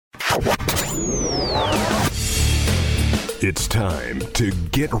It's time to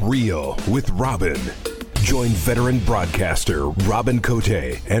get real with Robin. Join veteran broadcaster Robin Cote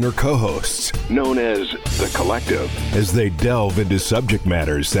and her co-hosts, known as The Collective, as they delve into subject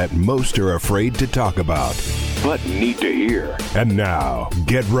matters that most are afraid to talk about, but need to hear. And now,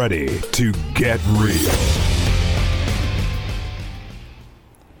 get ready to get real.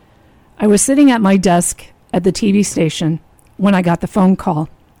 I was sitting at my desk at the TV station when I got the phone call.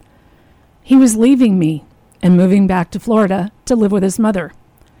 He was leaving me and moving back to Florida to live with his mother.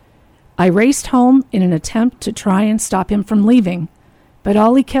 I raced home in an attempt to try and stop him from leaving, but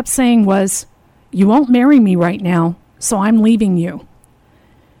all he kept saying was, "You won't marry me right now, so I'm leaving you."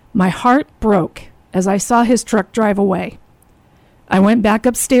 My heart broke as I saw his truck drive away. I went back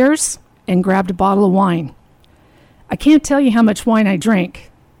upstairs and grabbed a bottle of wine. I can't tell you how much wine I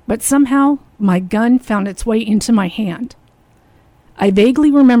drank, but somehow my gun found its way into my hand. I vaguely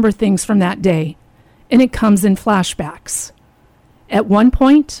remember things from that day, and it comes in flashbacks. At one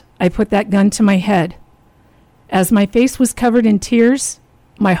point, I put that gun to my head. As my face was covered in tears,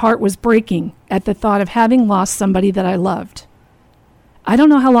 my heart was breaking at the thought of having lost somebody that I loved. I don't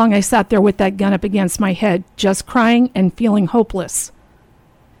know how long I sat there with that gun up against my head, just crying and feeling hopeless.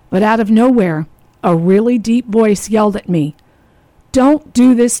 But out of nowhere, a really deep voice yelled at me, "Don't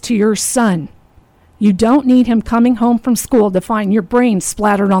do this to your son. You don't need him coming home from school to find your brains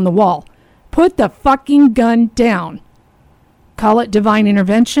splattered on the wall. Put the fucking gun down." Call it divine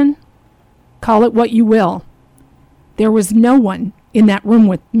intervention. Call it what you will. There was no one in that room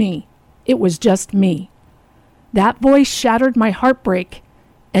with me. It was just me. That voice shattered my heartbreak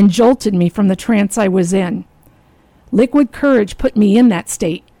and jolted me from the trance I was in. Liquid courage put me in that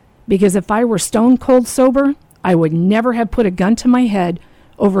state, because if I were stone cold sober, I would never have put a gun to my head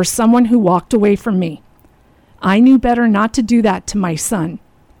over someone who walked away from me. I knew better not to do that to my son.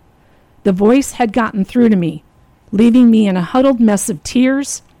 The voice had gotten through to me, leaving me in a huddled mess of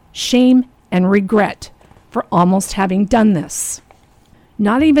tears, shame, and regret for almost having done this.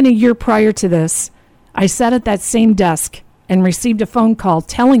 Not even a year prior to this, I sat at that same desk and received a phone call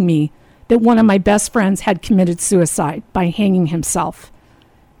telling me that one of my best friends had committed suicide by hanging himself.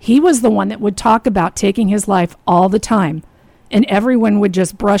 He was the one that would talk about taking his life all the time, and everyone would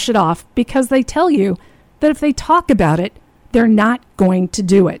just brush it off because they tell you that if they talk about it, they're not going to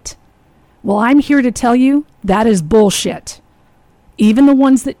do it. Well, I'm here to tell you that is bullshit. Even the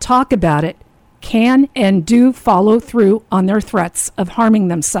ones that talk about it can and do follow through on their threats of harming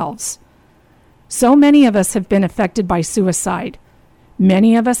themselves. So many of us have been affected by suicide.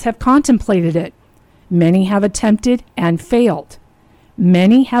 Many of us have contemplated it. Many have attempted and failed.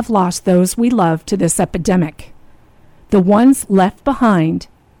 Many have lost those we love to this epidemic. The ones left behind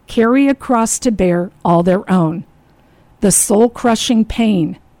carry a cross to bear all their own. The soul-crushing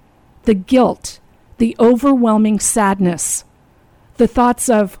pain, the guilt, the overwhelming sadness, the thoughts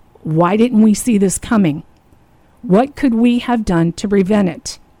of, why didn't we see this coming? What could we have done to prevent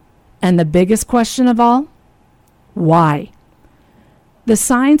it? And the biggest question of all, why? The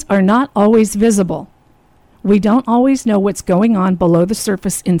signs are not always visible. We don't always know what's going on below the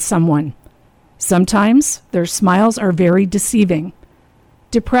surface in someone. Sometimes their smiles are very deceiving.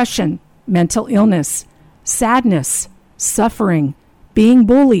 Depression, mental illness, sadness, suffering, being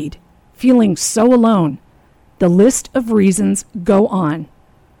bullied, feeling so alone. The list of reasons go on.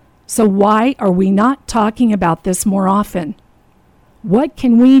 So why are we not talking about this more often? What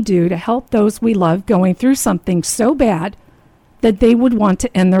can we do to help those we love going through something so bad that they would want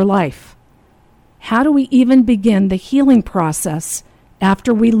to end their life? How do we even begin the healing process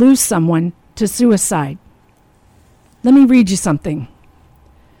after we lose someone to suicide? Let me read you something.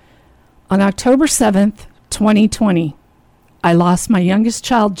 On October 7th, 2020, I lost my youngest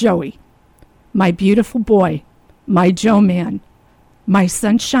child, Joey, my beautiful boy, my Joe man, my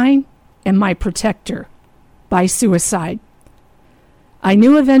sunshine, and my protector, by suicide. I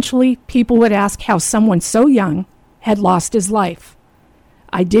knew eventually people would ask how someone so young had lost his life.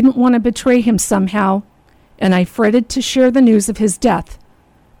 I didn't want to betray him somehow, and I fretted to share the news of his death.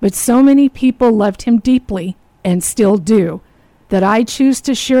 But so many people loved him deeply, and still do, that I choose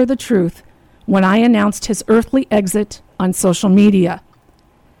to share the truth when I announced his earthly exit on social media.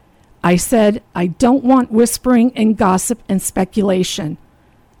 I said, I don't want whispering and gossip and speculation.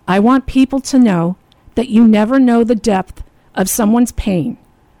 I want people to know that you never know the depth of someone's pain.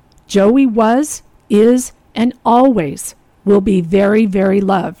 Joey was, is, and always will be very, very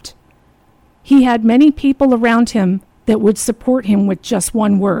loved. He had many people around him that would support him with just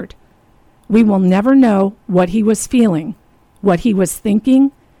one word. We will never know what he was feeling, what he was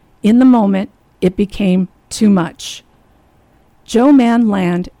thinking. In the moment, it became too much. Joe Mann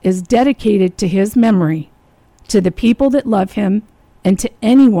Land is dedicated to his memory, to the people that love him, and to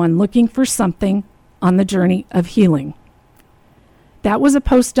anyone looking for something on the journey of healing. That was a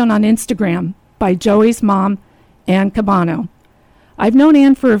post done on Instagram by Joey's mom, Ann Cabano. I've known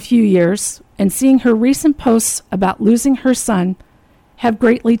Ann for a few years, and seeing her recent posts about losing her son have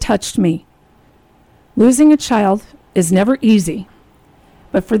greatly touched me. Losing a child is never easy,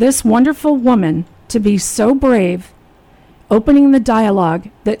 but for this wonderful woman to be so brave, opening the dialogue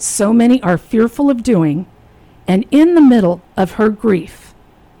that so many are fearful of doing, and in the middle of her grief,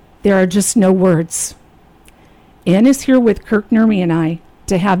 there are just no words. Ann is here with Kirk Nurmi and I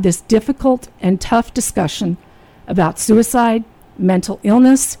to have this difficult and tough discussion about suicide, mental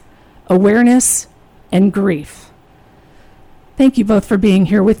illness, awareness, and grief. Thank you both for being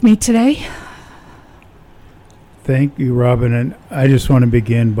here with me today. Thank you, Robin. And I just want to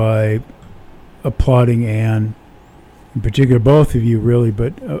begin by applauding Ann, in particular, both of you really,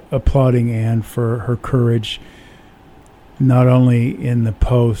 but applauding Ann for her courage, not only in the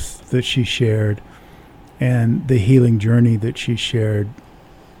post that she shared and the healing journey that she shared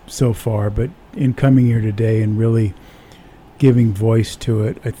so far, but in coming here today and really giving voice to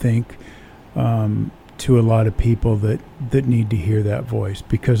it, I think, to a lot of people that need to hear that voice.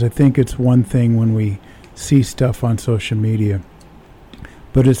 Because I think it's one thing when we see stuff on social media,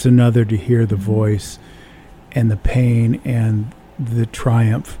 but it's another to hear the voice and the pain and the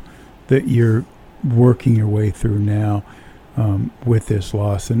triumph that you're working your way through now with this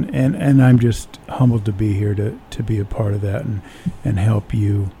loss. And I'm just humbled to be here to be a part of that and help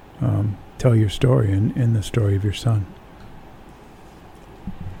you tell your story and the story of your son.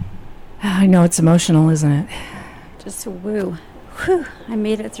 I know it's emotional, isn't it? Just woo. Whew, I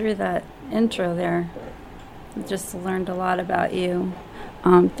made it through that intro there. Just learned a lot about you.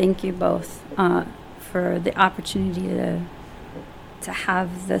 Thank you both for the opportunity to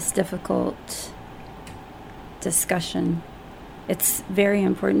have this difficult discussion. It's very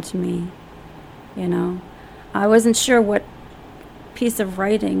important to me, you know. I wasn't sure what piece of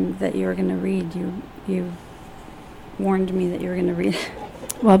writing that you were going to read. You warned me that you were going to read it.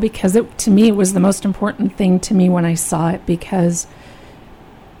 Well, because to me, it was the most important thing to me when I saw it, because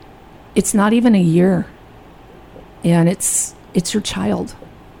it's not even a year, and it's your child.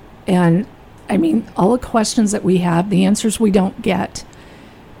 And, I mean, all the questions that we have, the answers we don't get,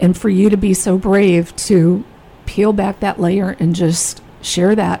 and for you to be so brave to peel back that layer and just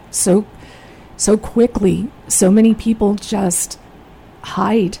share that so quickly. So many people just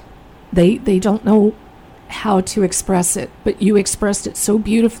hide. They don't know how to express it, but you expressed it so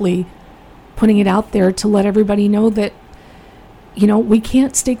beautifully, putting it out there to let everybody know that, you know, we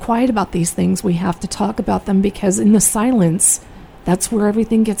can't stay quiet about these things. We have to talk about them, because in the silence, that's where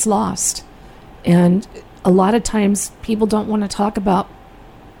everything gets lost. And a lot of times people don't want to talk about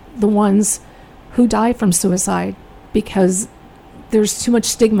the ones who die from suicide because there's too much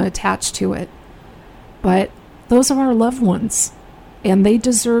stigma attached to it. But those are our loved ones, and they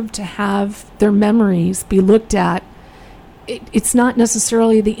deserve to have their memories be looked at. It's not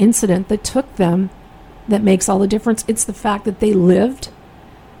necessarily the incident that took them that makes all the difference. It's the fact that they lived,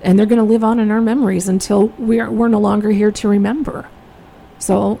 and they're going to live on in our memories until we're no longer here to remember.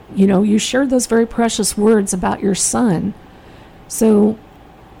 So, you know, you shared those very precious words about your son. So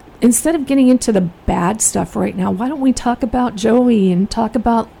instead of getting into the bad stuff right now, why don't we talk about Joey and talk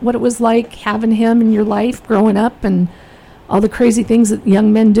about what it was like having him in your life growing up and all the crazy things that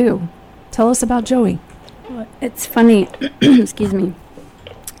young men do. Tell us about Joey. Well, it's funny, excuse me.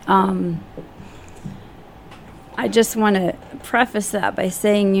 I just want to preface that by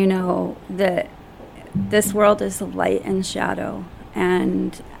saying, you know, that this world is light and shadow,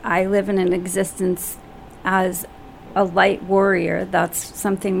 and I live in an existence as a light warrior. That's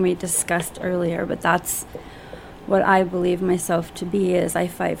something we discussed earlier, but that's what I believe myself to be. Is I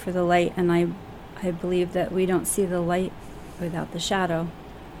fight for the light, and I believe that we don't see the light without the shadow.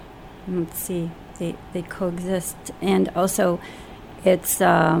 Let's see, they coexist. And also it's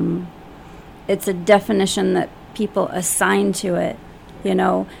a definition that people assign to it. You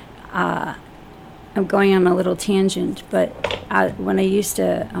know, I'm going on a little tangent, but when I used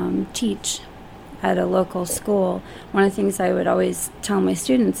to teach at a local school, one of the things I would always tell my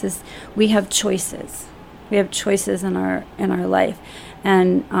students is we have choices. We have choices in our life,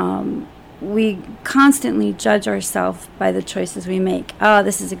 and we constantly judge ourselves by the choices we make. Oh,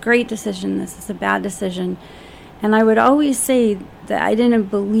 this is a great decision. This is a bad decision. And I would always say that I didn't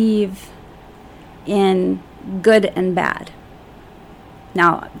believe in good and bad.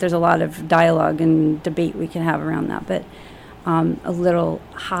 Now, there's a lot of dialogue and debate we can have around that, but a little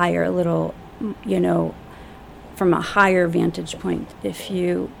higher, a little, you know, from a higher vantage point. If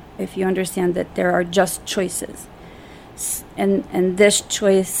you understand that there are just choices, and this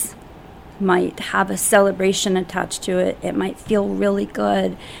choice might have a celebration attached to it. It might feel really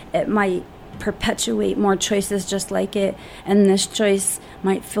good. It might perpetuate more choices just like it, and this choice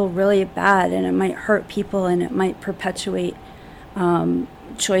might feel really bad, and it might hurt people, and it might perpetuate more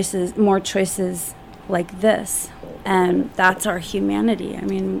choices like this. And that's our humanity. I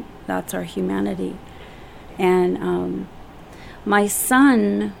mean, that's our humanity. And my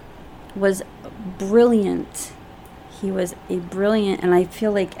son was brilliant. He was a brilliant, and I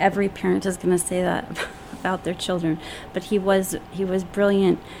feel like every parent is going to say that about their children, but he was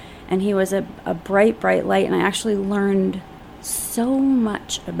brilliant, and he was a bright light. And I actually learned so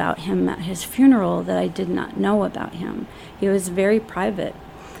much about him at his funeral that I did not know about him. He was very private,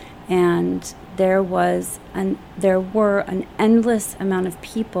 and there were an endless amount of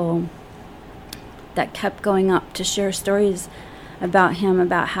people that kept going up to share stories about him,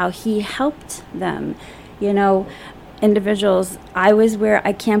 about how he helped them. You know, individuals, I was where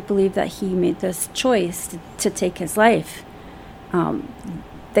I can't believe that he made this choice to take his life.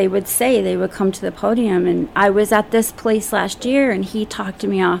 They would come to the podium, and I was at this place last year, and he talked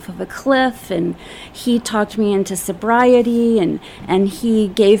me off of a cliff, and he talked me into sobriety, and he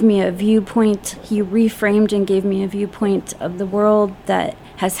gave me a viewpoint. He reframed and gave me a viewpoint of the world that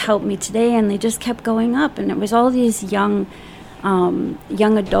has helped me today. And they just kept going up, and it was all these young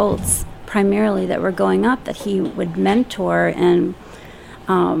adults primarily that were going up that he would mentor. And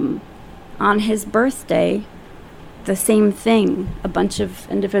on his birthday, the same thing. A bunch of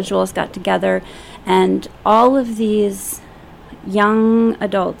individuals got together, and all of these young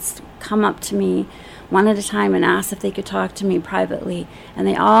adults come up to me one at a time and asked if they could talk to me privately. And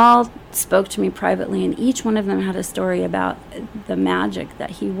they all spoke to me privately, and each one of them had a story about the magic that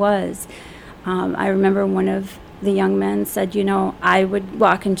he was. I remember one of the young men said, you know, I would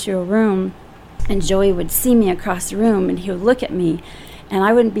walk into a room, and Joey would see me across the room, and he would look at me, and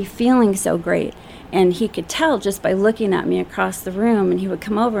I wouldn't be feeling so great. And he could tell just by looking at me across the room, and he would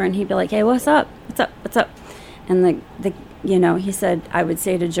come over and he'd be like, hey, what's up? And he said, I would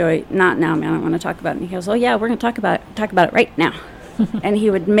say to Joey, not now, man, I don't want to talk about it. And he goes, oh yeah, we're going to talk about it right now. And he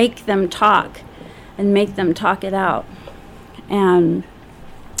would make them talk and make them talk it out. And,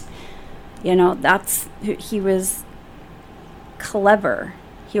 you know, he was clever.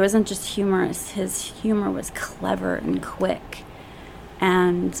 He wasn't just humorous. His humor was clever and quick.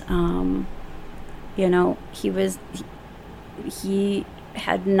 And, you know, he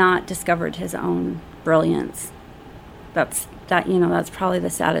had not discovered his own brilliance. That's probably the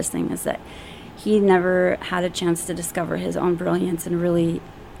saddest thing, is that he never had a chance to discover his own brilliance and really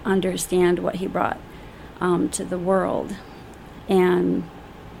understand what he brought to the world. And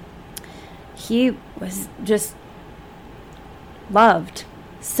he was just loved,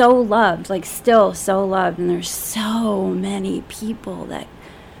 like still so loved. And there's so many people that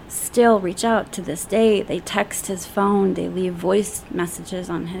still reach out to this day. They text his phone, they leave voice messages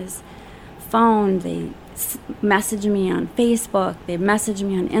on his phone, they message me on Facebook, they message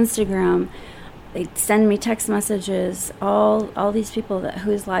me on Instagram, they send me text messages, all these people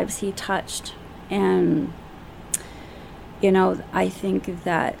whose lives he touched. And you know, I think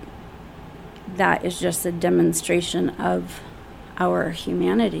that is just a demonstration of our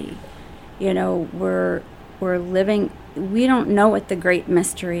humanity. You know, we're living, we don't know what the great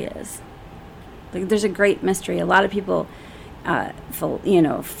mystery is. Like, there's a great mystery. A lot of people,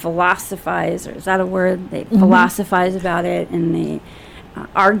 philosophize, or is that a word? They philosophize about it, and they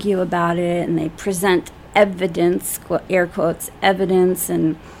argue about it, and they present evidence, air quotes, evidence,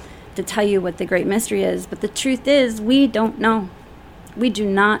 and to tell you what the great mystery is. But the truth is, we don't know. We do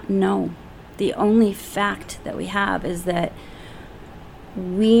not know. The only fact that we have is that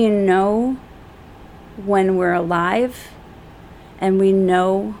we know when we're alive, and we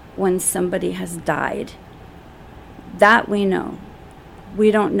know when somebody has died. That we know. We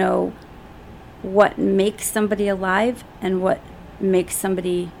don't know what makes somebody alive and what makes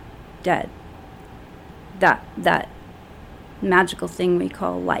somebody dead. That magical thing we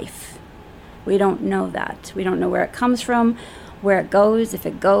call life. We don't know that. We don't know where it comes from, where it goes, if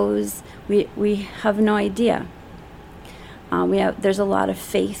it goes. We have no idea. There's a lot of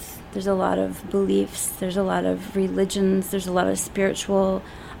faith. There's a lot of beliefs. There's a lot of religions. There's a lot of spiritual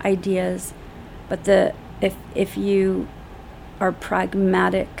ideas. But if you are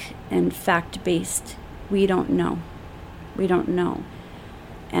pragmatic and fact-based, we don't know. We don't know.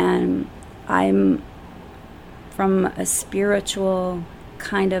 And I'm from a spiritual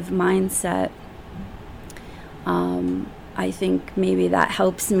kind of mindset. I think maybe that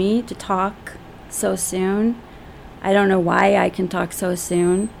helps me to talk so soon. I don't know why I can talk so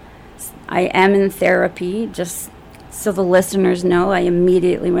soon. I am in therapy, just so the listeners know. I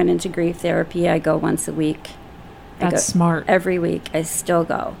immediately went into grief therapy. I go once a week. That's smart. Every week I still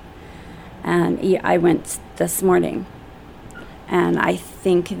go. And I went this morning. And I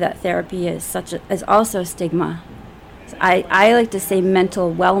think that therapy is also stigma. I like to say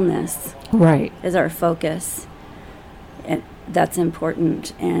mental wellness is our focus. And that's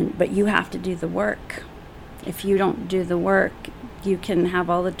important. But you have to do the work. If you don't do the work, you can have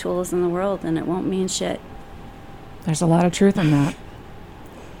all the tools in the world and it won't mean shit. There's a lot of truth in that.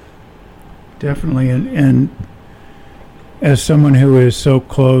 Definitely. And as someone who is so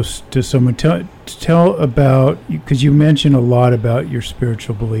close to someone, tell about, because you mentioned a lot about your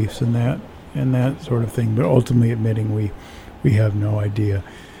spiritual beliefs and that sort of thing, but ultimately admitting we have no idea.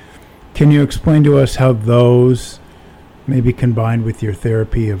 Can you explain to us how those, maybe combined with your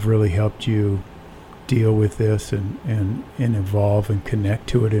therapy, have really helped you deal with this and evolve and connect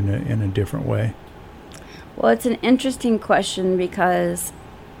to it in a different way? Well, it's an interesting question because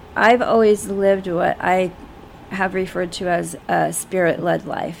I've always lived what I have referred to as a spirit-led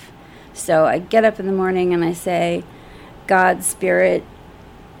life. So I get up in the morning and I say, God, Spirit,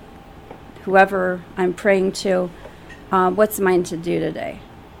 whoever I'm praying to, what's mine to do today?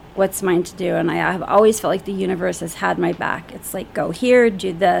 What's mine to do? And I have always felt like the universe has had my back. It's like, go here,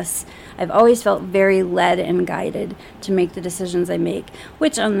 do this. I've always felt very led and guided to make the decisions I make,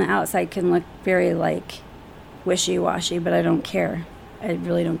 which on the outside can look very wishy-washy, but I don't care. I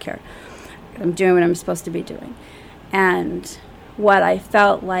really don't care. I'm doing what I'm supposed to be doing. And what I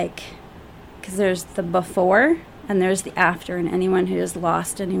felt like, because there's the before and there's the after, and anyone who has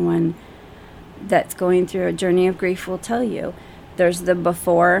lost anyone that's going through a journey of grief will tell you, there's the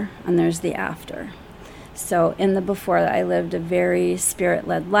before and there's the after. So in the before, I lived a very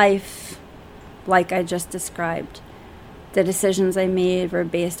spirit-led life, like I just described. The decisions I made were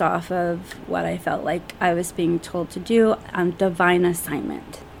based off of what I felt like I was being told to do on divine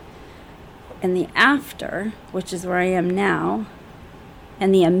assignment. In the after, which is where I am now,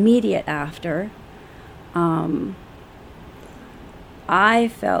 and the immediate after, I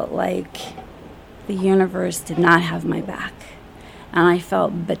felt like the universe did not have my back. And I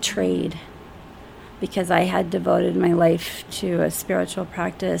felt betrayed because I had devoted my life to a spiritual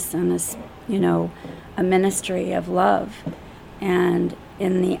practice and a ministry of love. And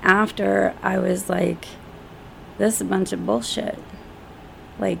in the after, I was like, this is a bunch of bullshit.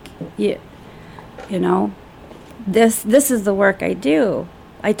 This is the work I do.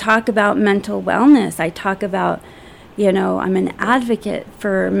 I talk about mental wellness. I talk about, I'm an advocate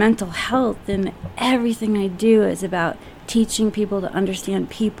for mental health, and everything I do is about teaching people to understand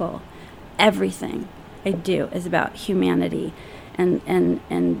people. Everything I do is about humanity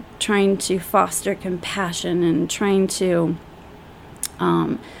and trying to foster compassion and trying to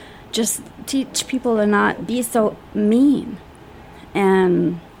just teach people to not be so mean.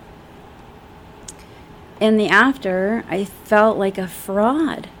 And in the after, I felt like a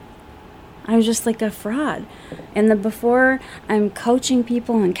fraud. I was just like a fraud. In the before, I'm coaching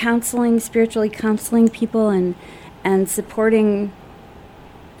people and spiritually counseling people and supporting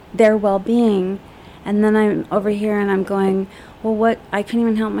their well-being. And then I'm over here and I'm going, well, I couldn't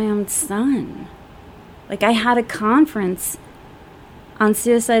even help my own son. I had a conference on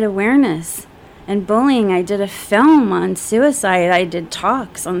suicide awareness and bullying. I did a film on suicide. I did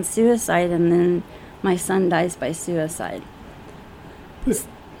talks on suicide, and then my son dies by suicide.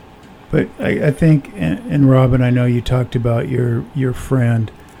 But I think, and Robin, I know you talked about your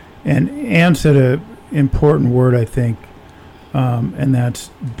friend, and Ann said an important word, I think, and that's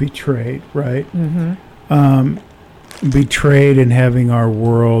betrayed, right? Mm-hmm. Betrayed and having our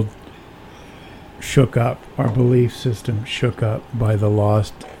world shook up, our belief system shook up by the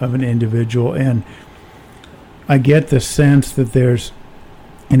loss of an individual. And I get the sense that there's,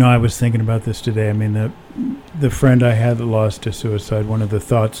 I was thinking about this today. I mean, the friend I had that lost to suicide, one of the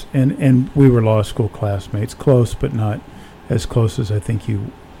thoughts, and we were law school classmates, close, but not as close as I think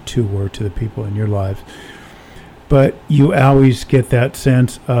you two were to the people in your lives. But you always get that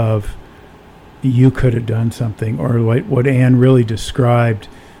sense of you could have done something, or like what Ann really described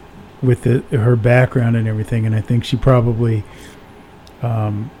with her background and everything. And I think she probably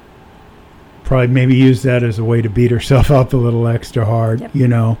maybe used that as a way to beat herself up a little extra hard,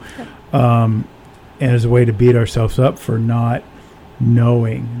 Yep. And as a way to beat ourselves up for not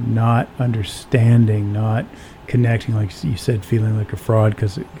knowing, not understanding, not connecting, like you said, feeling like a fraud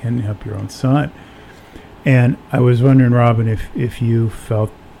because it can't help your own son. And I was wondering, Robin, if you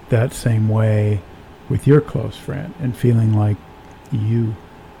felt that same way with your close friend and feeling like you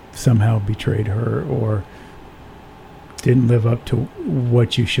somehow betrayed her, or didn't live up to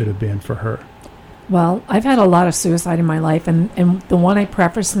what you should have been for her? Well, I've had a lot of suicide in my life, and the one I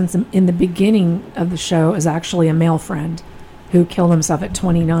prefaced in the beginning of the show is actually a male friend who killed himself at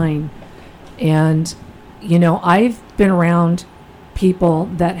 29. And, you know, I've been around people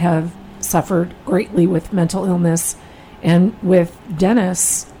that have suffered greatly with mental illness. And with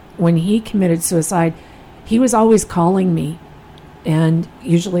Dennis, when he committed suicide, he was always calling me. And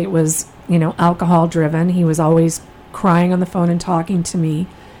usually it was, you know, alcohol driven. He was always crying on the phone and talking to me.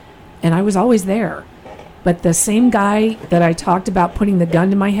 And I was always there. But the same guy that I talked about putting the gun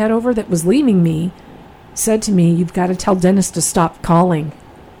to my head over that was leaving me said to me, "You've got to tell Dennis to stop calling.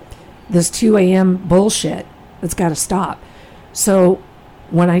 This 2 a.m. bullshit, that's got to stop." So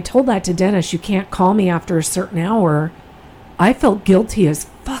when I told that to Dennis, "You can't call me after a certain hour," I felt guilty as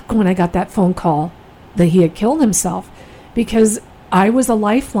fuck when I got that phone call that he had killed himself, because I was a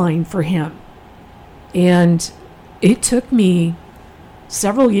lifeline for him. And it took me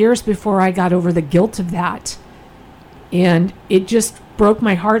several years before I got over the guilt of that. And it just broke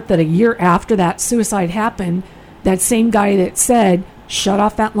my heart that a year after that suicide happened, that same guy that said, "Shut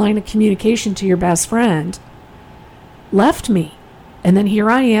off that line of communication to your best friend," left me. And then here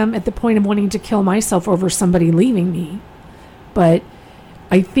I am at the point of wanting to kill myself over somebody leaving me. But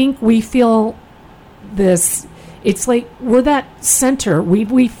I think we feel this, it's like we're that center.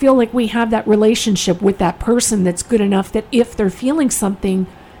 We feel like we have that relationship with that person that's good enough that if they're feeling something,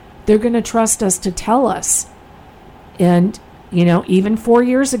 they're going to trust us to tell us. And, you know, even 4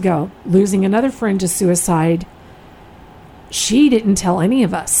 years ago, losing another friend to suicide, she didn't tell any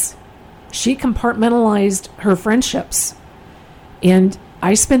of us. She compartmentalized her friendships. And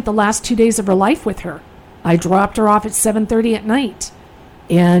I spent the last 2 days of her life with her. I dropped her off at 7:30 at night.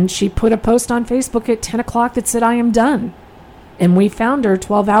 And she put a post on Facebook at 10 o'clock that said, "I am done." And we found her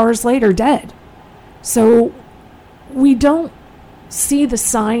 12 hours later dead. So we don't see the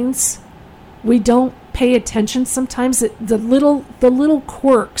signs. We don't pay attention sometimes at the little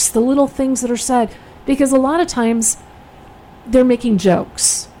quirks, the little things that are said. Because a lot of times they're making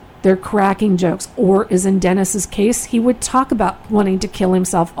jokes. They're cracking jokes. Or, as in Dennis's case, he would talk about wanting to kill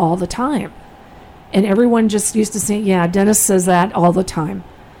himself all the time. And everyone just used to say, "Yeah, Dennis says that all the time."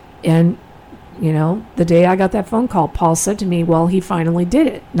 And, you know, the day I got that phone call, Paul said to me, "Well, he finally did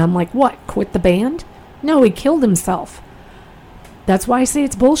it." And I'm like, "What, quit the band?" No, he killed himself. That's why I say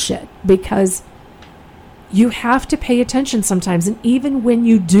it's bullshit, because you have to pay attention sometimes. And even when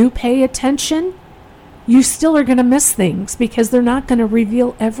you do pay attention, you still are going to miss things because they're not going to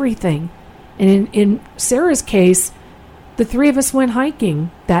reveal everything. And in Sarah's case, the three of us went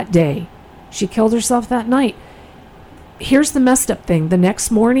hiking that day. She killed herself that night. Here's the messed up thing. The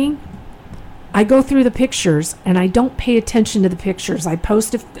next morning, I go through the pictures and I don't pay attention to the pictures. I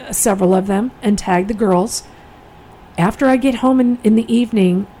post several of them and tag the girls. After I get home in the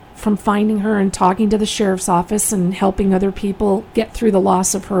evening from finding her and talking to the sheriff's office and helping other people get through the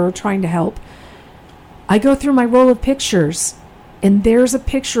loss of her, trying to help, I go through my roll of pictures, and there's a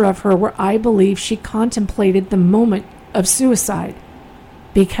picture of her where I believe she contemplated the moment of suicide,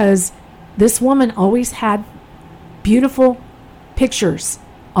 because this woman always had beautiful pictures,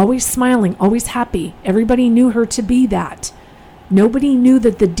 always smiling, always happy. Everybody knew her to be that. Nobody knew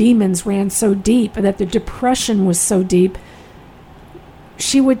that the demons ran so deep, that the depression was so deep.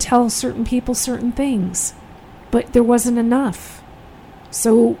 She would tell certain people certain things, but there wasn't enough.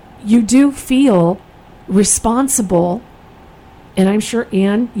 So you do feel responsible, and I'm sure,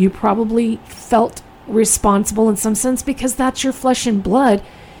 Anne, you probably felt responsible in some sense because that's your flesh and blood.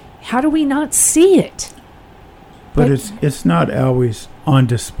 How do we not see it? But it's not always on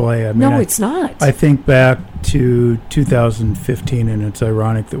display. I mean, no, it's not. I think back to 2015, and it's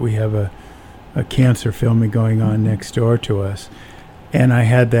ironic that we have a cancer filming going on next door to us. And I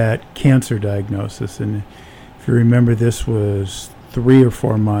had that cancer diagnosis. And if you remember, this was 3 or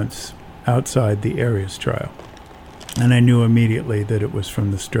 4 months outside the Arias trial. And I knew immediately that it was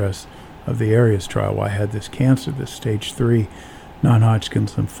from the stress of the Arias trial. I had this cancer, this stage 3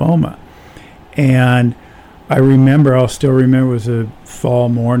 non-Hodgkin's lymphoma. And I'll still remember, it was a fall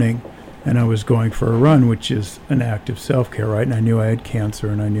morning, and I was going for a run, which is an act of self-care, right? And I knew I had cancer,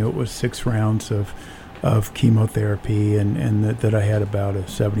 and I knew it was 6 rounds of chemotherapy, and that I had about a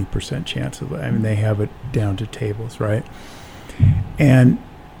 70% chance of it. I mean, they have it down to tables, right? And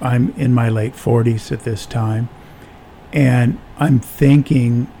I'm in my late 40s at this time, and I'm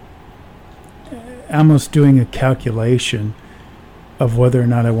thinking, almost doing a calculation of whether or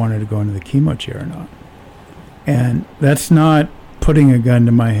not I wanted to go into the chemo chair or not. And that's not putting a gun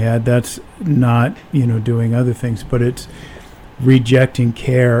to my head. That's not, doing other things. But it's rejecting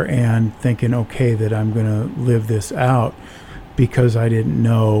care and thinking, okay, that I'm going to live this out because I didn't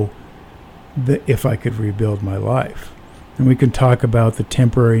know that if I could rebuild my life. And we can talk about the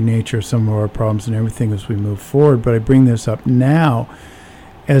temporary nature of some of our problems and everything as we move forward, but I bring this up now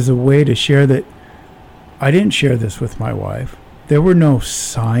as a way to share that I didn't share this with my wife. There were no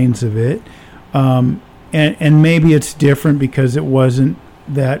signs of it. And maybe it's different because it wasn't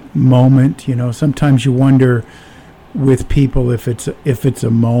that moment. You know, sometimes you wonder with people if it's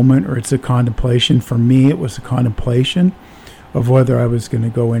a moment or it's a contemplation. For me, it was a contemplation of whether I was going to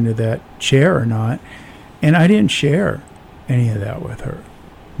go into that chair or not. And I didn't share any of that with her,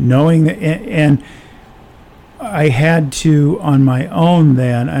 knowing that, and I had to on my own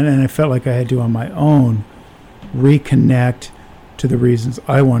then, and I felt like I had to on my own reconnect to the reasons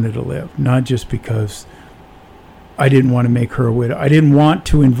I wanted to live, not just because I didn't want to make her a widow. I didn't want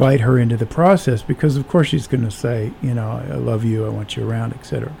to invite her into the process because, of course, she's going to say, you know, I love you, I want you around, et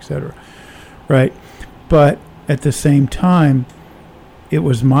cetera, right? But at the same time, it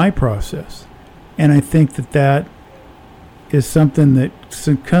was my process. And I think that is something that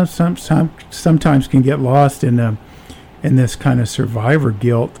sometimes can get lost in this kind of survivor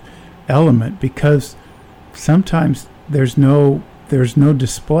guilt element, because sometimes there's no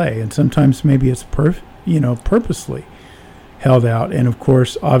display, and sometimes maybe it's purposely held out. And of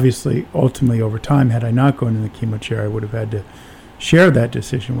course, obviously, ultimately over time, had I not gone in the chemo chair, I would have had to share that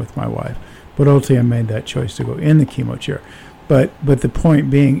decision with my wife. But ultimately, I made that choice to go in the chemo chair. But the point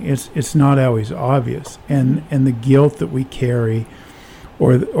being, it's not always obvious, and the guilt that we carry,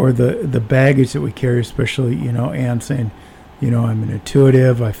 or the baggage that we carry, especially, you know, Anne saying, you know, I'm an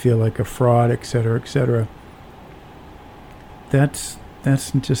intuitive, I feel like a fraud, et cetera. That's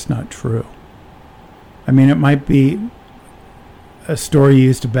just not true. I mean, it might be a story you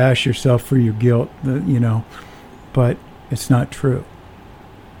used to bash yourself for your guilt, you know, but it's not true.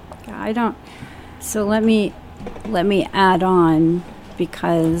 I don't. So let me add on,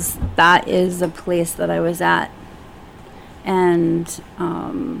 because that is a place that I was at. And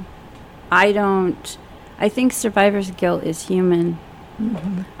I think survivor's guilt is human.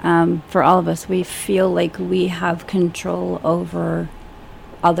 Mm-hmm. For all of us, we feel like we have control over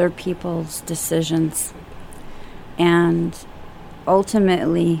other people's decisions. And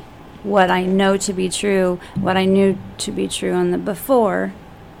ultimately, what I know to be true, what I knew to be true in the before,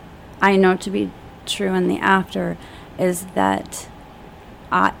 I know to be true in the after, is that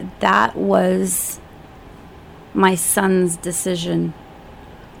that was my son's decision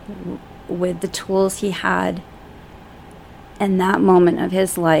with the tools he had in that moment of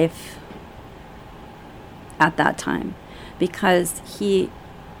his life at that time, because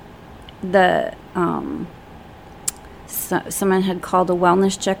someone had called a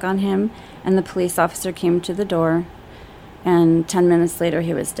wellness check on him, and the police officer came to the door, and 10 minutes later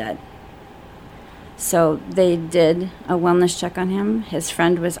he was dead. So they did a wellness check on him. His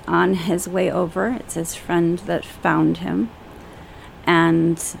friend was on his way over. It's his friend that found him.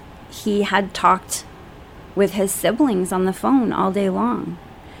 And he had talked with his siblings on the phone all day long.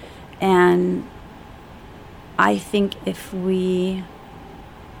 And I think if we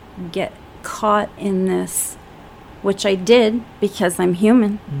get caught in this, which I did because I'm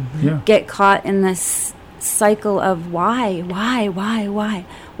human, get caught in this cycle of why?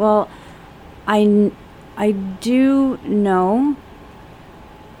 Well, I do know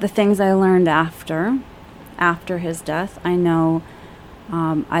the things I learned after his death. I know,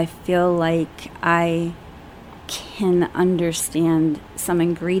 I feel like I can understand some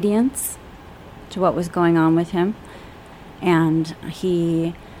ingredients to what was going on with him. And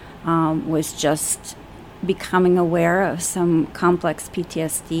he was just becoming aware of some complex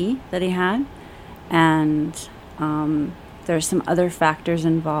PTSD that he had. And there's some other factors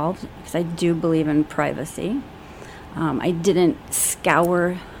involved, because I do believe in privacy. I didn't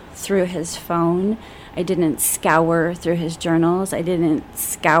scour through his phone. I didn't scour through his journals. I didn't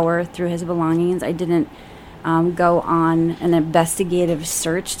scour through his belongings. I didn't go on an investigative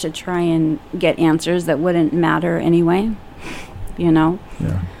search to try and get answers that wouldn't matter anyway, you know?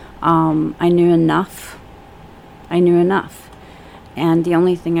 Yeah. I knew enough. And the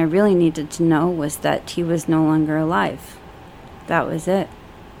only thing I really needed to know was that he was no longer alive. That was it.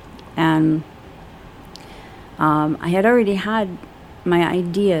 And I had already had my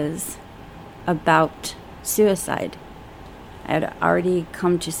ideas about suicide. I had already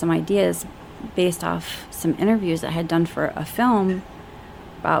come to some ideas based off some interviews I had done for a film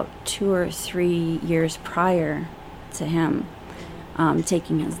about 2 or 3 years prior to him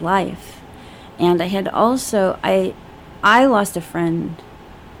taking his life. And I had also, I lost a friend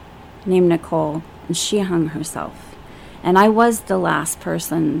named Nicole, and she hung herself. And I was the last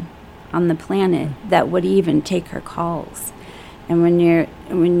person on the planet that would even take her calls. And when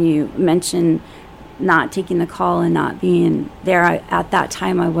you mention not taking the call and not being there, at that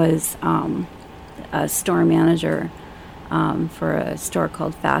time I was a store manager for a store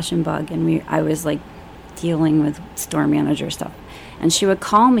called Fashion Bug, and I was like dealing with store manager stuff. And she would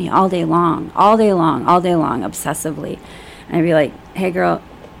call me all day long, obsessively. And I'd be like, hey girl,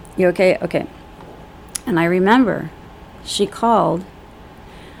 you okay? Okay. And I remember she called.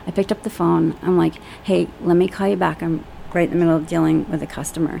 I picked up the phone. I'm like, hey, let me call you back. I'm right in the middle of dealing with a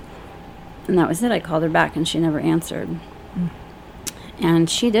customer. And that was it. I called her back and she never answered. And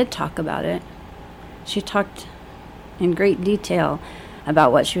she did talk about it. She talked in great detail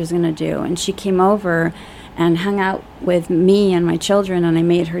about what she was going to do. And she came over and hung out with me and my children, and I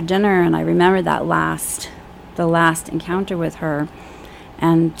made her dinner. And I remember the last encounter with her.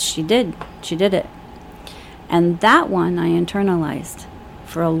 And she did it. And that one I internalized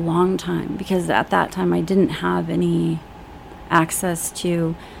for a long time, because at that time I didn't have any access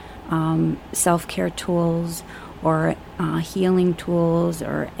to self-care tools or healing tools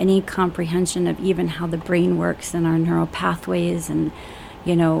or any comprehension of even how the brain works and our neural pathways and,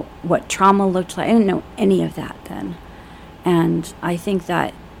 you know, what trauma looked like. I didn't know any of that then. And I think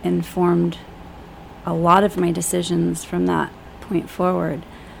that informed a lot of my decisions from that point forward.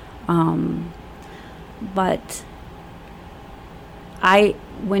 But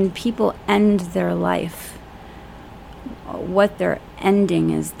when people end their life, what they're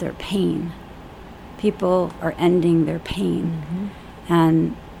ending is their pain. People are ending their pain. Mm-hmm.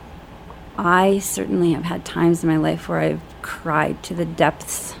 And I certainly have had times in my life where I've cried to the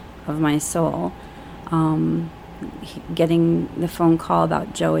depths of my soul. Getting the phone call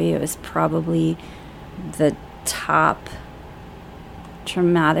about Joey, it was probably the top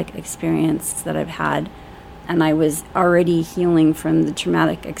traumatic experience that I've had. And I was already healing from the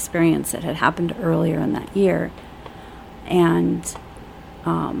traumatic experience that had happened earlier in that year. And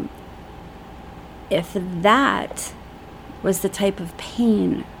if that was the type of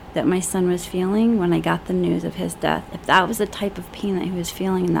pain that my son was feeling when I got the news of his death, if that was the type of pain that he was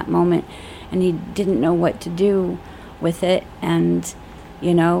feeling in that moment, and he didn't know what to do with it, and,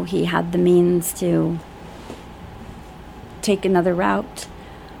 you know, he had the means to take another route,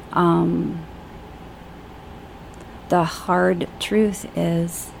 the hard truth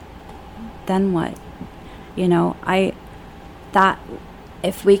is, then what? You know, that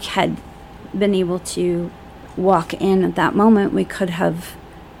if we had been able to walk in at that moment, we could have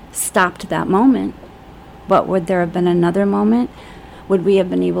stopped that moment. But would there have been another moment? Would we have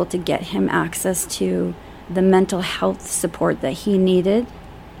been able to get him access to the mental health support that he needed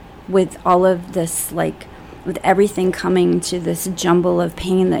with all of this, like, with everything coming to this jumble of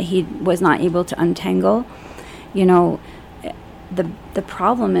pain that he was not able to untangle? You know, the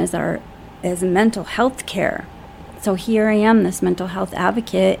problem is mental health care. So here I am, this mental health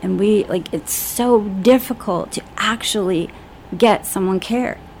advocate, and it's so difficult to actually get someone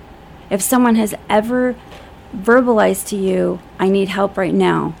care. If someone has ever verbalized to you, I need help right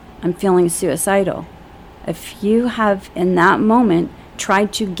now, I'm feeling suicidal. If you have in that moment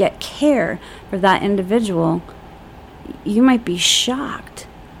tried to get care for that individual, you might be shocked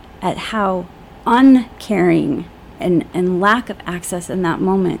at how uncaring and lack of access in that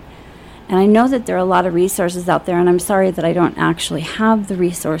moment. And I know that there are a lot of resources out there, and I'm sorry that I don't actually have the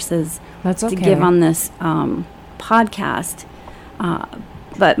resources to give on this podcast.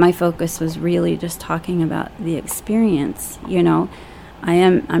 But my focus was really just talking about the experience. You know,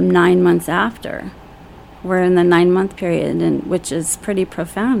 I'm 9 months after. We're in the 9-month period, and which is pretty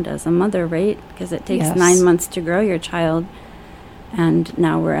profound as a mother, right? Because it takes 9 months to grow your child, and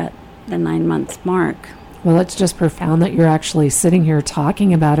now we're at the 9-month mark. Well, it's just profound that you're actually sitting here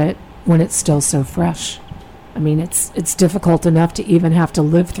talking about it when it's still so fresh. I mean, it's difficult enough to even have to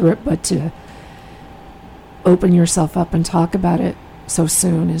live through it, but to open yourself up and talk about it so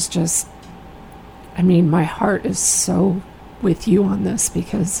soon is just, I mean, my heart is so with you on this,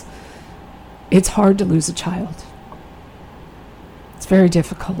 because it's hard to lose a child. It's very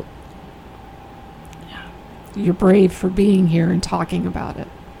difficult. Yeah. You're brave for being here and talking about it.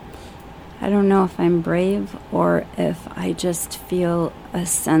 I don't know if I'm brave or if I just feel a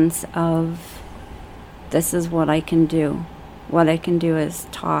sense of this is what I can do. What I can do is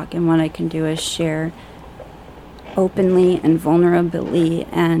talk, and what I can do is share openly and vulnerably.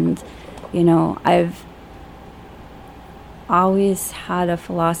 And, you know, I've always had a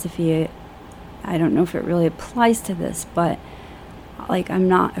philosophy, I don't know if it really applies to this, but like, I'm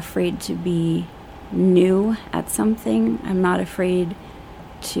not afraid to be new at something. I'm not afraid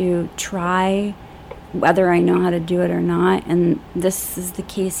to try whether I know how to do it or not. And this is the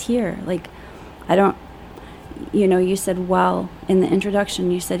case here. Like, I don't, you said, well, in the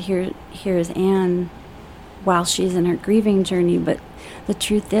introduction, you said, here's Anne while she's in her grieving journey. But the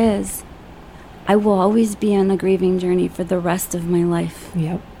truth is, I will always be on a grieving journey for the rest of my life.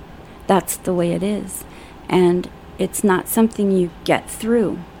 Yep. That's the way it is. And it's not something you get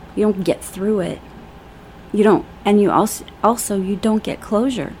through. You don't get through it. You don't, and you also you don't get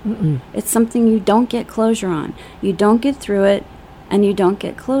closure. Mm-mm. It's something you don't get closure on. You don't get through it, and you don't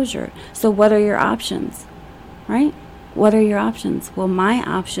get closure. So what are your options, right? What are your options? Well, my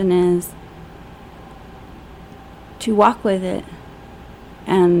option is to walk with it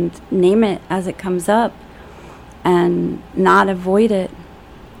and name it as it comes up and not avoid it.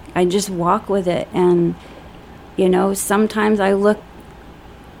 I just walk with it. And, sometimes I look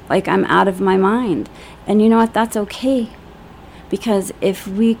like I'm out of my mind. And you know what? That's okay. Because if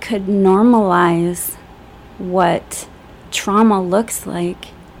we could normalize what trauma looks like,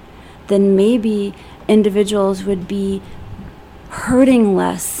 then maybe individuals would be hurting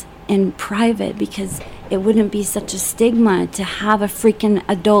less in private, because it wouldn't be such a stigma to have a freaking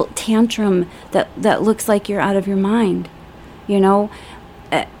adult tantrum that looks like you're out of your mind.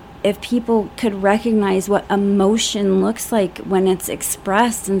 If people could recognize what emotion looks like when it's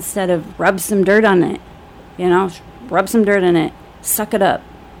expressed, instead of rub some dirt on it, rub some dirt in it, suck it up,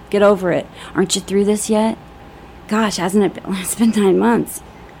 get over it. Aren't you through this yet? Gosh, hasn't it been? It's been 9 months.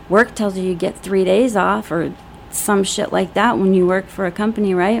 Work tells you get 3 days off or some shit like that when you work for a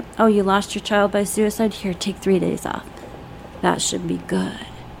company, right? Oh, you lost your child by suicide? Here, take 3 days off. That should be good,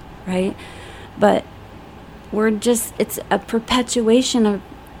 right? But it's a perpetuation of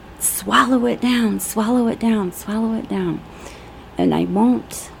swallow it down, swallow it down, swallow it down. And I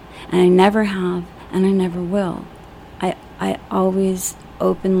won't, and I never have, and I never will. I always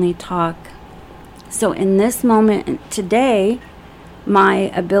openly talk. So in this moment today,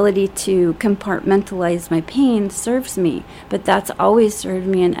 my ability to compartmentalize my pain serves me, but that's always served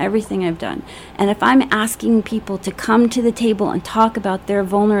me in everything I've done. And if I'm asking people to come to the table and talk about their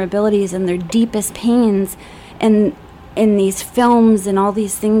vulnerabilities and their deepest pains and in these films and all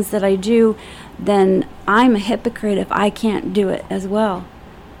these things that I do, then I'm a hypocrite if I can't do it as well.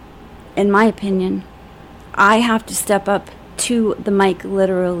 In my opinion, I have to step up to the mic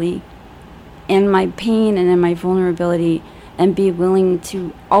literally in my pain and in my vulnerability, and be willing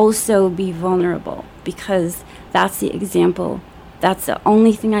to also be vulnerable, because that's the example. That's the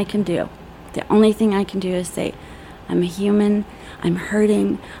only thing I can do. The only thing I can do is say, I'm a human, I'm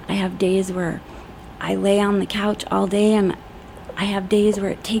hurting. I have days where I lay on the couch all day, and I have days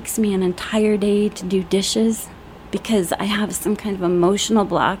where it takes me an entire day to do dishes because I have some kind of emotional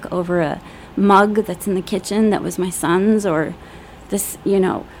block over a mug that's in the kitchen that was my son's, or this,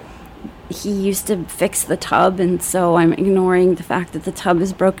 he used to fix the tub, and so I'm ignoring the fact that the tub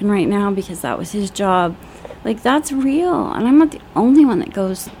is broken right now because that was his job. Like, that's real, and I'm not the only one that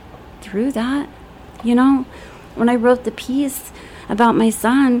goes through that. When I wrote the piece about my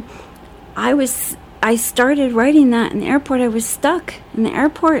son, I started writing that in the airport. I was stuck in the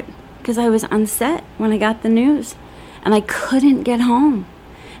airport because I was on set when I got the news, and I couldn't get home,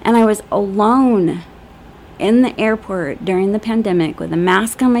 and I was alone in the airport during the pandemic with a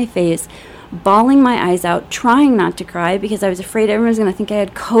mask on my face, bawling my eyes out, trying not to cry because I was afraid everyone was going to think I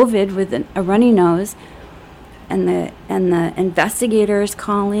had COVID with a runny nose, and the investigators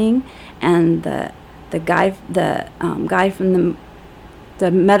calling, and the guy from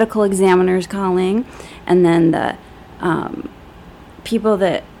the medical examiners calling, and then the people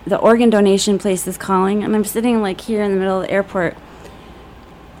that the organ donation place is calling, and I'm sitting like here in the middle of the airport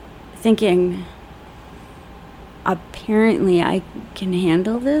thinking, apparently I can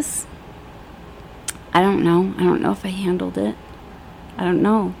handle this. I don't know if I handled it. I don't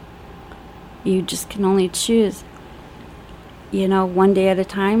know. You just can only choose, one day at a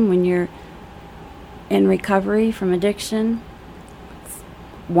time. When you're in recovery from addiction,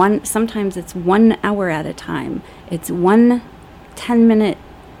 sometimes it's 1 hour at a time. It's 1 10-minute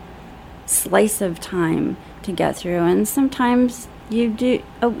slice of time to get through, and sometimes you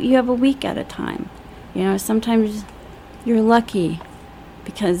have a week at a time. Sometimes you're lucky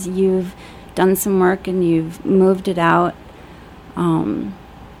because you've done some work and you've moved it out.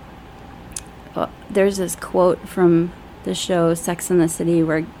 There's this quote from the show Sex and the City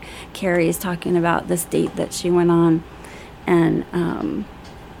where Carrie is talking about this date that she went on, and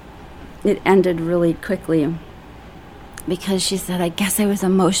it ended really quickly because she said, I guess I was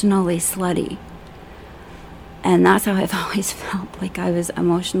emotionally slutty. And that's how I've always felt, like I was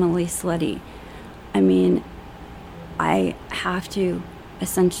emotionally slutty. I mean, I have to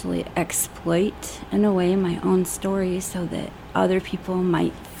essentially exploit, in a way, my own story so that other people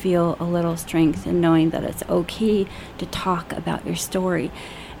might feel a little strength in knowing that it's okay to talk about your story.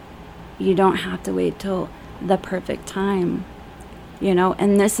 You don't have to wait till the perfect time, you know.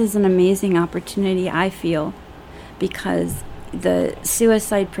 And this is an amazing opportunity, I feel, because the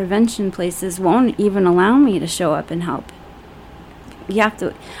suicide prevention places won't even allow me to show up and help.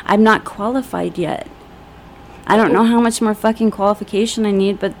 I'm not qualified yet. I don't know how much more fucking qualification I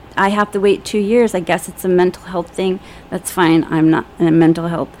need, but I have to wait 2 years. I guess it's a mental health thing. That's fine. I'm not a mental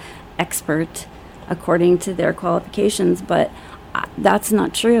health expert according to their qualifications, but that's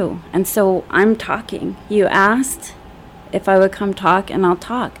not true. And so I'm talking. You asked if I would come talk, and I'll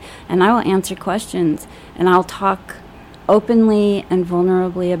talk. And I will answer questions, and I'll talk openly and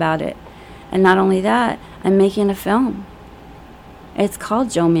vulnerably about it. And not only that, I'm making a film. It's called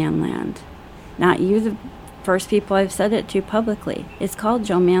Joe Man Land. Not you, the first people I've said it to publicly. It's called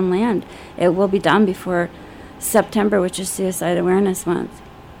Joe Man Land. It will be done before September, which is Suicide Awareness Month,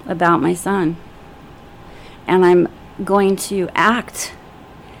 about my son. And I'm going to act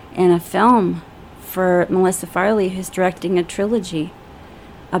in a film for Melissa Farley, who's directing a trilogy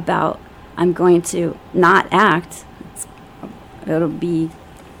about, I'm going to not act. It'll be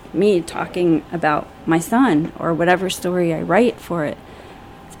me talking about my son or whatever story I write for it.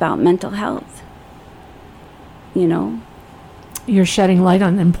 It's about mental health, you know. You're shedding light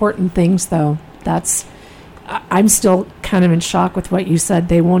on important things, though. I'm still kind of in shock with what you said.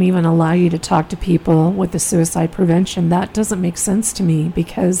 They won't even allow you to talk to people with the suicide prevention. That doesn't make sense to me,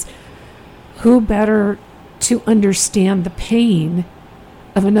 because who better to understand the pain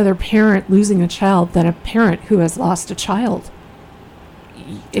of another parent losing a child than a parent who has lost a child?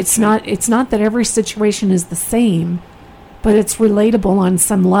 It's not that every situation is the same, but it's relatable on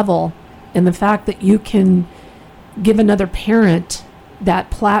some level. And the fact that you can give another parent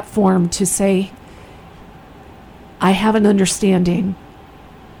that platform to say, I have an understanding.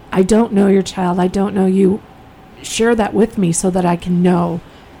 I don't know your child. I don't know you. Share that with me so that I can know,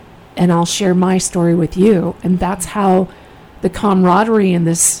 and I'll share my story with you. And that's how the camaraderie in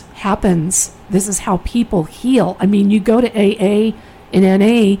this happens. This is how people heal. I mean, you go to AA and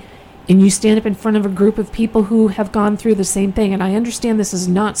NA and you stand up in front of a group of people who have gone through the same thing. And I understand this is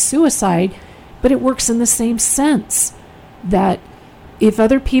not suicide, but it works in the same sense, that if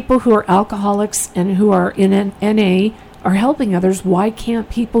other people who are alcoholics and who are in NA are helping others, why can't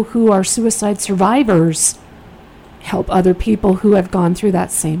people who are suicide survivors help other people who have gone through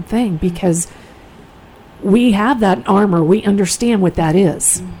that same thing? Because we have that armor. We understand what that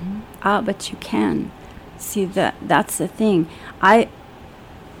is. Mm-hmm. But you can. See, that's the thing. I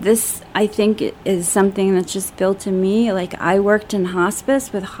think it is something that's just built in me. Like, I worked in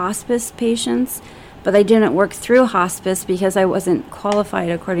hospice with hospice patients, but I didn't work through hospice because I wasn't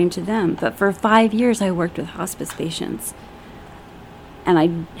qualified according to them. But for 5 years, I worked with hospice patients. And I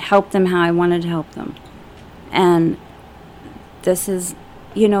helped them how I wanted to help them. And this is,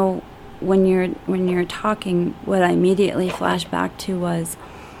 you know, when you're talking, what I immediately flashed back to was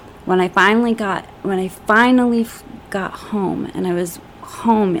when I finally got home, and I was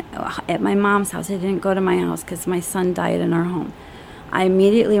home at my mom's house. I didn't go to my house because my son died in our home. I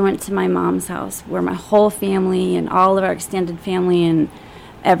immediately went to my mom's house, where my whole family and all of our extended family and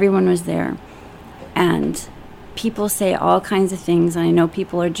everyone was there. And people say all kinds of things, and I know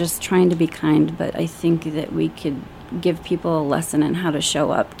people are just trying to be kind, but I think that we could give people a lesson in how to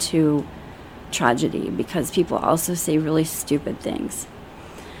show up to tragedy, because people also say really stupid things.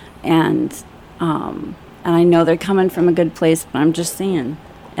 And I know they're coming from a good place, but I'm just saying,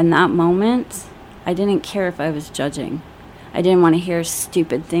 in that moment, I didn't care if I was judging. I didn't want to hear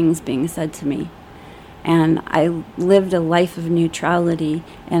stupid things being said to me. And I lived a life of neutrality,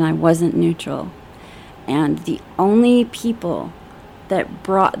 and I wasn't neutral. And the only people that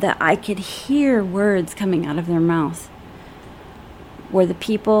I could hear words coming out of their mouth were the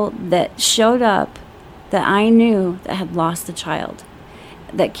people that showed up that I knew that had lost a child,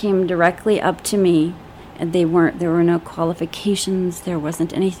 that came directly up to me. And there were no qualifications, there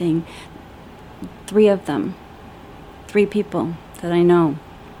wasn't anything. 3 of them, 3 people that I know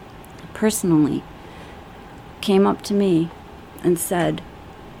personally, came up to me and said,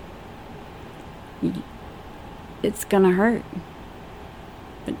 it's gonna hurt,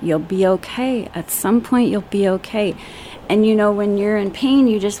 but you'll be okay. At some point, you'll be okay. And you know, when you're in pain,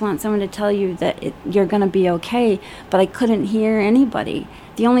 you just want someone to tell you that you're gonna be okay, but I couldn't hear anybody.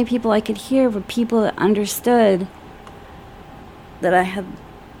 The only people I could hear were people that understood that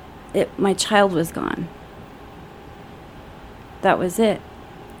my child was gone. That was it.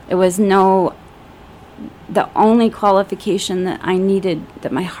 It was no The only qualification that I needed,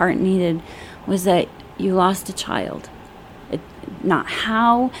 that my heart needed, was that you lost a child. Not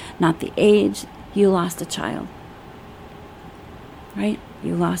how, not the age, you lost a child. Right?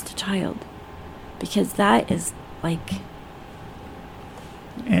 You lost a child. Because that is like...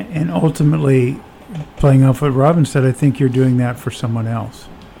 And ultimately, playing off what Robin said, I think you're doing that for someone else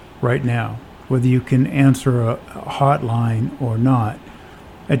right now. Whether you can answer a hotline or not,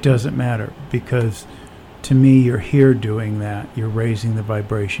 it doesn't matter, because to me, you're here doing that. You're raising the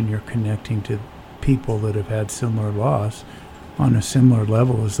vibration. You're connecting to people that have had similar loss on a similar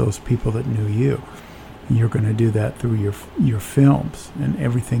level as those people that knew you. And you're going to do that through your films and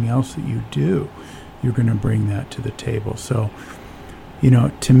everything else that you do. You're going to bring that to the table. So,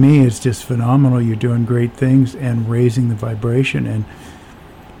 to me, it's just phenomenal. You're doing great things and raising the vibration and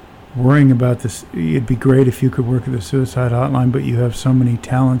worrying about this. It'd be great if you could work at the suicide hotline, but you have so many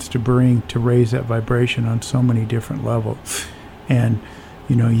talents to bring to raise that vibration on so many different levels. And,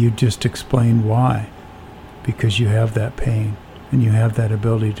 you just explained why. Because you have that pain and you have that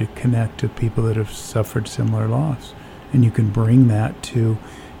ability to connect to people that have suffered similar loss. And you can bring that to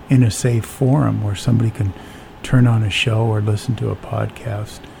in a safe forum where somebody can turn on a show or listen to a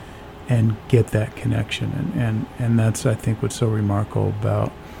podcast and get that connection. And that's, I think, what's so remarkable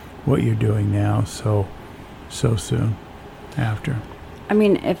about what you're doing now so soon after. I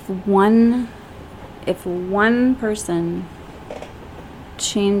mean, if one person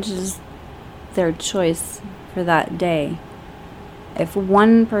changes their choice for that day, if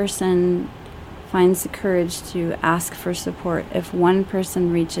one person finds the courage to ask for support, if one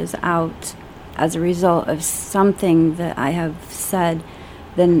person reaches out as a result of something that I have said,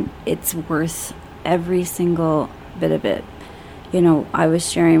 then it's worth every single bit of it. I was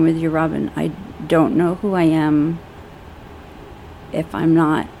sharing with you, Robin, I don't know who I am if I'm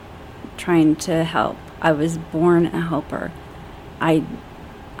not trying to help. I was born a helper. I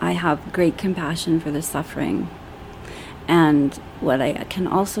have great compassion for the suffering. And what I can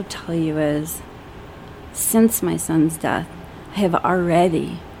also tell you is, since my son's death, I have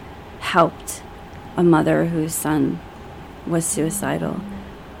already helped a mother whose son was suicidal.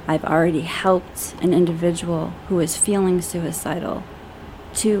 I've already helped an individual who was feeling suicidal,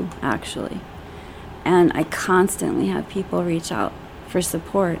 too, actually. And I constantly have people reach out for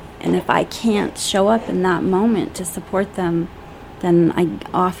support. And if I can't show up in that moment to support them, then I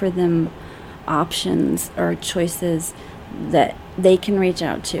offer them options or choices that they can reach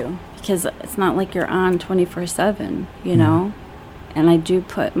out to. Because it's not like you're on 24/7, you know? And I do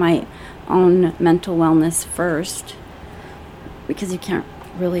put my own mental wellness first, because you can't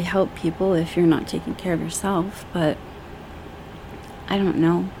really help people if you're not taking care of yourself. But I don't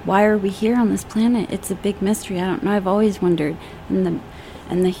know, why are we here on this planet? It's a big mystery. I don't know. I've always wondered.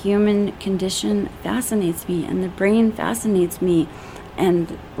 And the human condition fascinates me, and the brain fascinates me.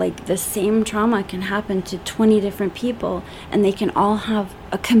 And like, the same trauma can happen to 20 different people, and they can all have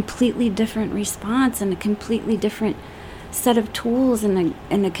a completely different response and a completely different set of tools and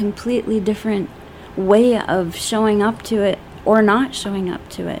a completely different way of showing up to it or not showing up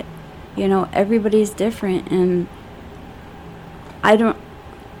to it. Everybody's different, and I don't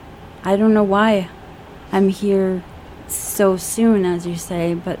know why I'm here so soon, as you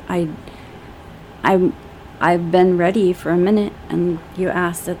say, but I've been ready for a minute, and you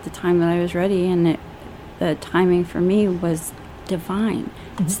asked at the time that I was ready, and the timing for me was divine.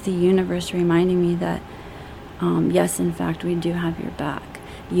 Mm-hmm. It's the universe reminding me that, yes, in fact, we do have your back.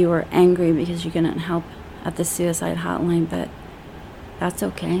 You were angry because you couldn't help at the suicide hotline, but that's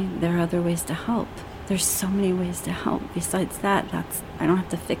okay. There are other ways to help. There's so many ways to help. Besides that, I don't have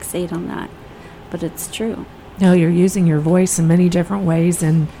to fixate on that, but it's true. No, you're using your voice in many different ways,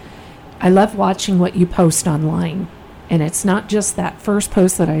 and I love watching what you post online. And it's not just that first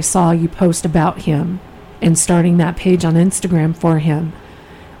post that I saw you post about him and starting that page on Instagram for him,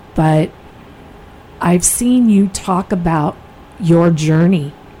 but I've seen you talk about your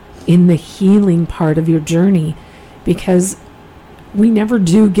journey, in the healing part of your journey, because we never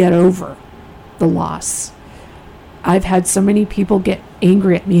do get over the loss. I've had so many people get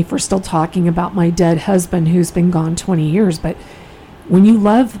angry at me for still talking about my dead husband who's been gone 20 years, but when you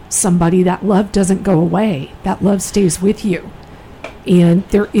love somebody, that love doesn't go away. That love stays with you. And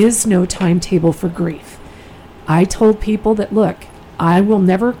there is no timetable for grief. I told people that, look, I will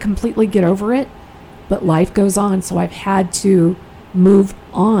never completely get over it, but life goes on, so I've had to move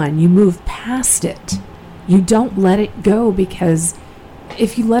on. You move past it. You don't let it go, because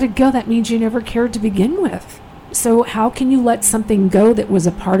if you let it go, that means you never cared to begin with. So how can you let something go that was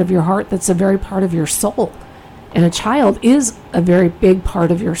a part of your heart, that's a very part of your soul? And a child is a very big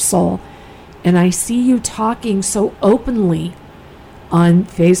part of your soul. And I see you talking so openly on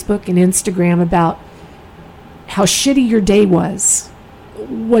Facebook and Instagram about how shitty your day was,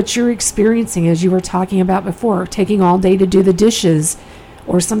 what you're experiencing, as you were talking about before, taking all day to do the dishes,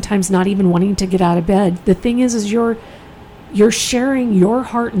 or sometimes not even wanting to get out of bed. The thing is you're sharing your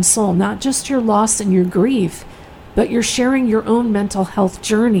heart and soul, not just your loss and your grief, but you're sharing your own mental health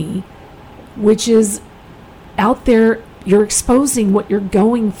journey, which is out there. You're exposing what you're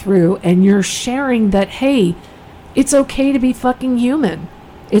going through, and you're sharing that, hey, it's okay to be fucking human.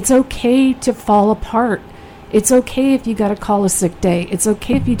 It's okay to fall apart. It's okay if you got to call a sick day. It's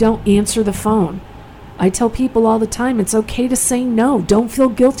okay if you don't answer the phone. I tell people all the time, it's okay to say no. Don't feel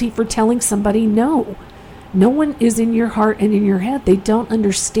guilty for telling somebody no. No one is in your heart and in your head. They don't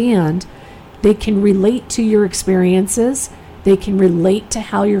understand. They can relate to your experiences. They can relate to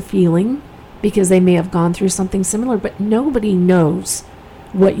how you're feeling because they may have gone through something similar, but nobody knows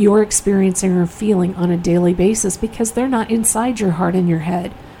what you're experiencing or feeling on a daily basis because they're not inside your heart and your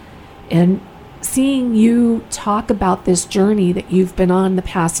head. And seeing you talk about this journey that you've been on the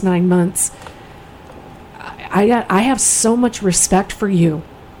past 9 months, I have so much respect for you,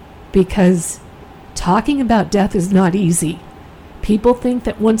 because talking about death is not easy. People think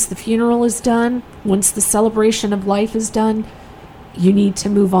that once the funeral is done, once the celebration of life is done, you need to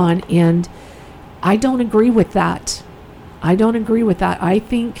move on. And I don't agree with that. I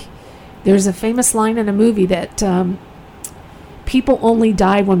think there's a famous line in a movie that people only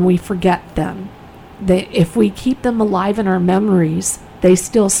die when we forget them. That if we keep them alive in our memories, they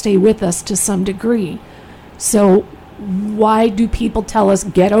still stay with us to some degree. So why do people tell us,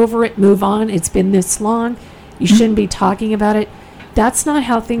 get over it, move on, it's been this long, you shouldn't be talking about it? That's not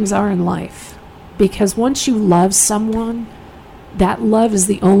how things are in life. Because once you love someone, that love is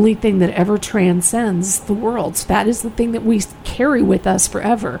the only thing that ever transcends the world. So that is the thing that we carry with us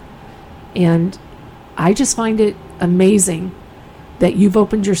forever. And I just find it amazing that you've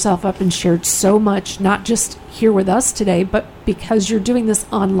opened yourself up and shared so much, not just here with us today, but because you're doing this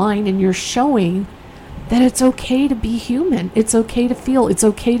online and you're showing that it's okay to be human. It's okay to feel. It's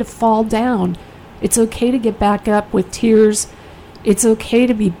okay to fall down. It's okay to get back up with tears. It's okay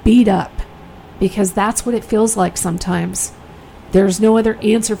to be beat up, because that's what it feels like sometimes. There's no other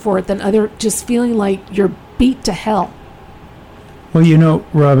answer for it than just feeling like you're beat to hell. Well,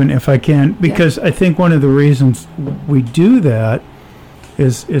 Robin, if I can, because I think one of the reasons we do that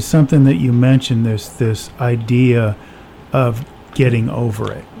is something that you mentioned, this idea of getting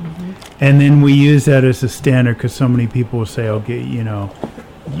over it. Mm-hmm. And then we use that as a standard because so many people will say, okay,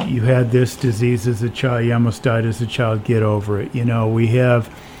 you had this disease as a child, you almost died as a child, get over it.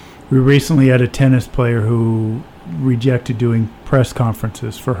 We recently had a tennis player who rejected doing press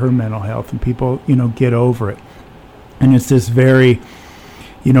conferences for her mental health, and people, get over it. And it's this very,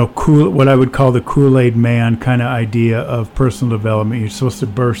 cool, what I would call the Kool-Aid man kind of idea of personal development. You're supposed to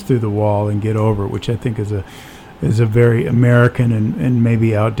burst through the wall and get over it, which I think is a very American and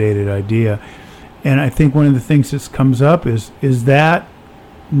maybe outdated idea. And I think one of the things that comes up is that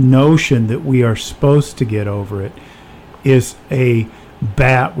notion that we are supposed to get over it is a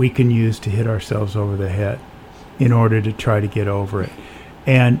bat we can use to hit ourselves over the head in order to try to get over it.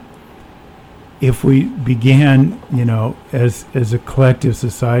 And if we began, as a collective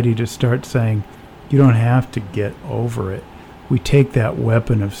society to start saying, you don't have to get over it, we take that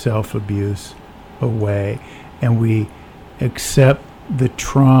weapon of self-abuse away and we accept the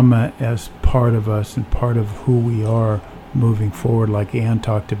trauma as part of us and part of who we are moving forward, like Ann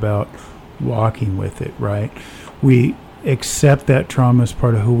talked about, walking with it, right? We accept that trauma as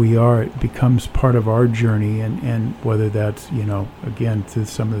part of who we are. It becomes part of our journey, and whether that's, again, through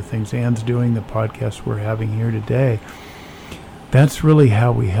some of the things Ann's doing, the podcast we're having here today, that's really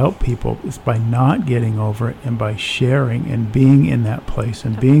how we help people, is by not getting over it and by sharing and being in that place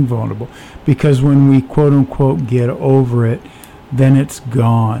and being vulnerable. Because when we quote unquote get over it, then it's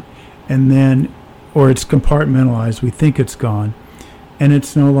gone. And then, or it's compartmentalized, we think it's gone, and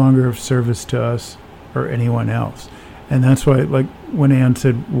it's no longer of service to us or anyone else. And that's why, like when Ann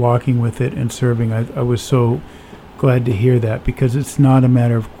said walking with it and serving, I was so glad to hear that, because it's not a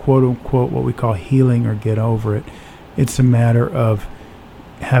matter of quote unquote what we call healing or get over it. It's a matter of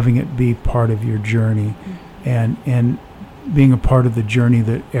having it be part of your journey, and being a part of the journey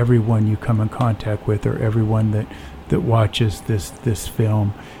that everyone you come in contact with, or everyone that watches this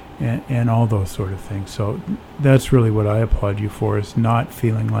film, and all those sort of things. So that's really what I applaud you for, is not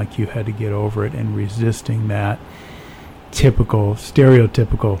feeling like you had to get over it and resisting that typical,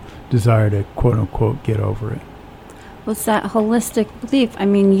 stereotypical desire to quote unquote get over it. Well, it's that holistic belief. I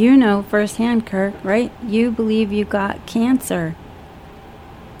mean, firsthand, Kirk, right? You believe you got cancer.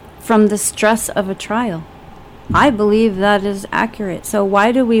 from the stress of a trial. I believe that is accurate. So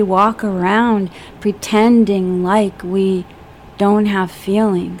why do we walk around pretending like we don't have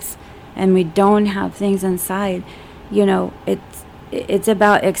feelings and we don't have things inside? You know, it's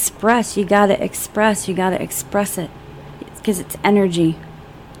about express. You got to express it, because it's energy.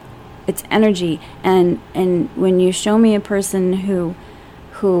 It's energy. And when you show me a person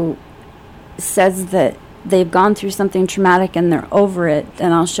who says that they've gone through something traumatic and they're over it,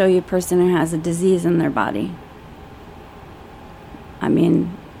 then I'll show you a person who has a disease in their body. I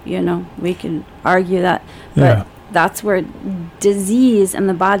mean, you know, we can argue that, but that's where disease in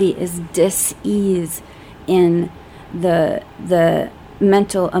the body is dis-ease in the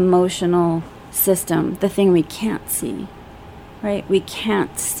mental, emotional system, the thing we can't see, right? We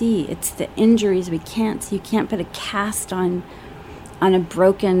can't see. It's the injuries we can't see. You can't put a cast on a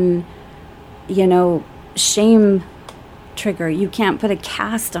broken, you know, shame trigger. You can't put a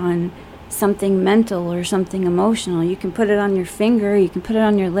cast on something mental or something emotional. You can put it on your finger, you can put it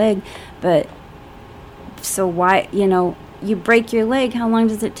on your leg, but so why, you know, you break your leg, how long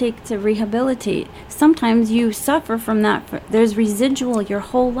does it take to rehabilitate? Sometimes you suffer from that. There's residual your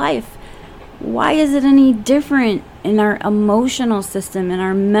whole life. Why is it any different in our emotional system, in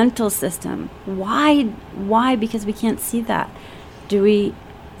our mental system? Why? Because we can't see that. Do we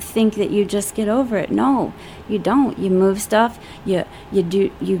think that you just get over it? No, you don't. You move stuff. You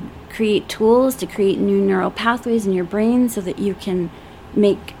create tools to create new neural pathways in your brain so that you can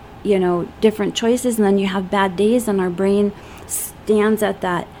make, you know, different choices. And then you have bad days, and our brain stands at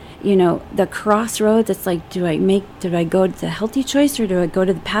that, you know, the crossroads. It's like, do I go to the healthy choice, or do I go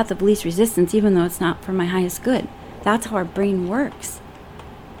to the path of least resistance, even though it's not for my highest good? That's how our brain works.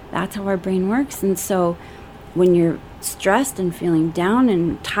 And so when you're stressed and feeling down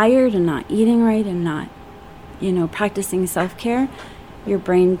and tired and not eating right and not, you know, practicing self-care, your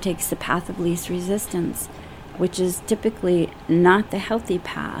brain takes the path of least resistance, which is typically not the healthy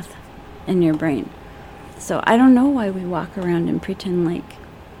path in your brain. So I don't know why we walk around and pretend like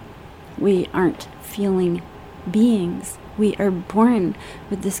we aren't feeling beings. We are born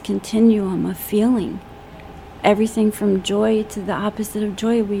with this continuum of feeling. Everything from joy to the opposite of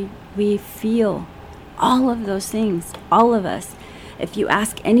joy, we feel all of those things, all of us. If you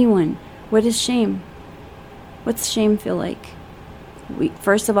ask anyone, what is shame? What's shame feel like?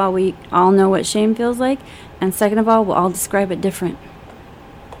 First of all, we all know what shame feels like, and second of all, we'll all describe it different.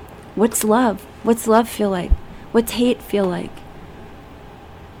 What's love? What's love feel like? What's hate feel like?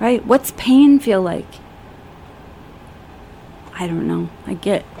 Right? What's pain feel like? I don't know. I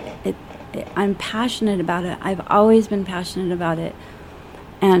get it. I'm passionate about it. I've always been passionate about it,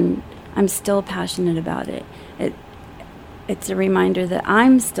 and I'm still passionate about it. It's a reminder that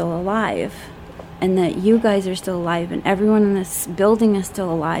I'm still alive, and that you guys are still alive, and everyone in this building is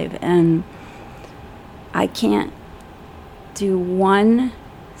still alive, and I can't do one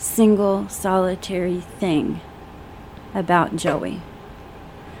single solitary thing about Joey,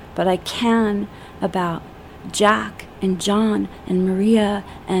 but I can about Jack and John and Maria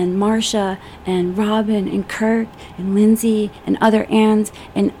and Marcia and Robin and Kirk and Lindsay and other Anns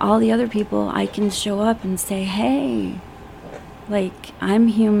and all the other people. I can show up and say, hey, like, I'm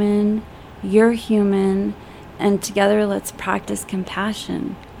human, you're human, and together let's practice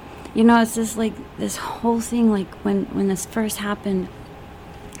compassion. You know, it's just like this whole thing, like when this first happened,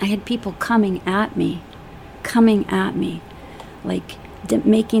 I had people coming at me, like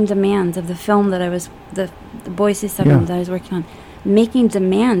making demands of the film that I was, the Boise 7 that I was working on, making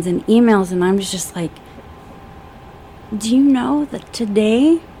demands and emails, and I'm just like, do you know that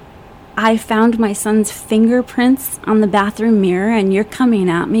today I found my son's fingerprints on the bathroom mirror, and you're coming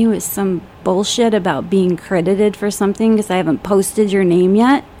at me with some bullshit about being credited for something because I haven't posted your name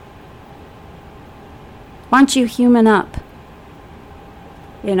yet? Why don't you human up?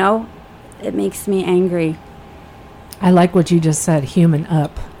 You know, it makes me angry. I like what you just said, human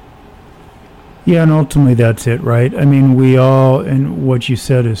up. Yeah, and ultimately that's it, right? I mean, we all, and what you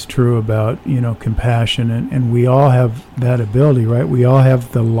said is true about, you know, compassion, and we all have that ability, right? We all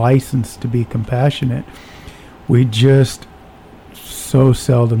have the license to be compassionate. We just so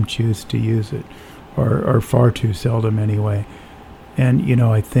seldom choose to use it, or far too seldom anyway. And, you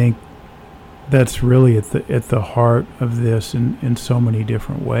know, I think that's really at the heart of this in so many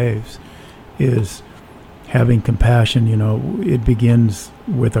different ways, is having compassion. You know, it begins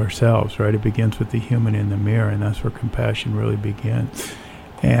with ourselves, right? It begins with the human in the mirror, and that's where compassion really begins.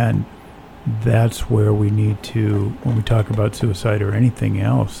 And that's where we need to, when we talk about suicide or anything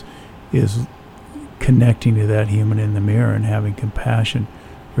else, is connecting to that human in the mirror and having compassion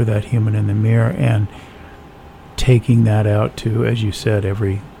for that human in the mirror, and taking that out to, as you said,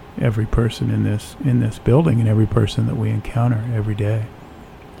 every every person in this building and every person that we encounter every day.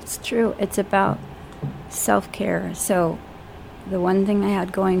 It's true. It's about self-care. So the one thing I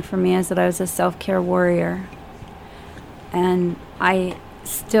had going for me is that I was a self-care warrior. And I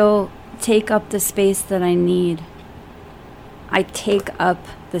still take up the space that I need. I take up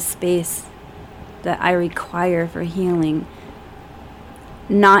the space that I require for healing.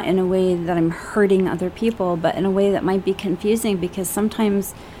 Not in a way that I'm hurting other people, but in a way that might be confusing, because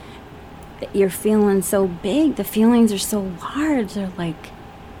sometimes you're feeling so big. The feelings are so large. They're like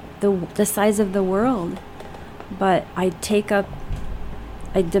the size of the world. But I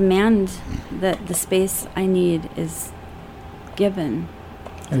demand that the space I need is given.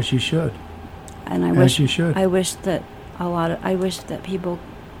 As you should. And I wish that people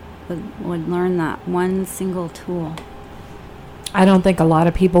would learn that one single tool. I don't think a lot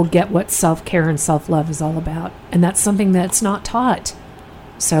of people get what self-care and self-love is all about. And that's something that's not taught.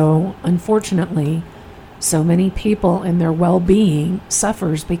 So, unfortunately, so many people and their well-being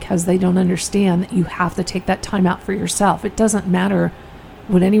suffers because they don't understand that you have to take that time out for yourself. It doesn't matter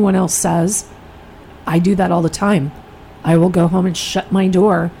what anyone else says. I do that all the time. I will go home and shut my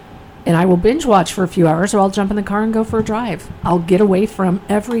door, and I will binge watch for a few hours, or I'll jump in the car and go for a drive. I'll get away from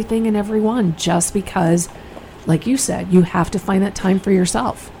everything and everyone just because, like you said, you have to find that time for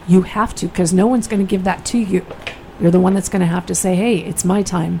yourself. You have to, because no one's going to give that to you. You're the one that's going to have to say, hey, it's my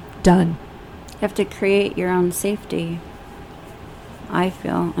time. Done. You have to create your own safety, I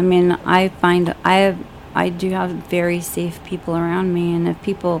feel. I mean, I find I do have very safe people around me, and if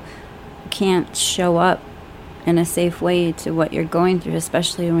people can't show up in a safe way to what you're going through,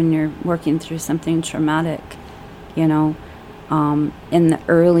 especially when you're working through something traumatic, in the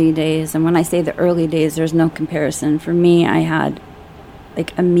early days. And when I say the early days, there's no comparison. For me, I had,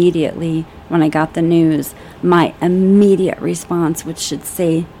 immediately when I got the news, my immediate response, which should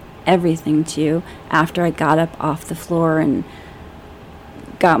say everything to you, after I got up off the floor and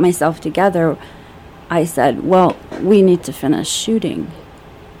got myself together, I said, well, we need to finish shooting.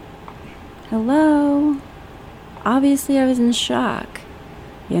 Hello? Obviously, I was in shock,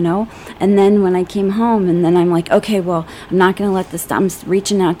 And then when I came home, and then I'm like, okay, well, I'm not going to let this stop. I'm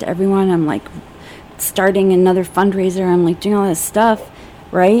reaching out to everyone. I'm starting another fundraiser. I'm doing all this stuff,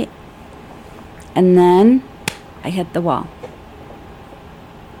 right? And then I hit the wall,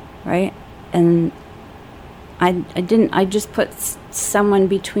 right? And I just put someone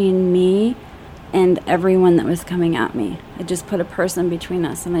between me and everyone that was coming at me. I just put a person between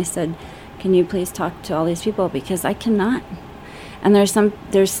us, and I said, can you please talk to all these people, because I cannot. And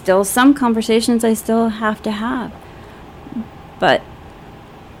there's still some conversations I still have to have. But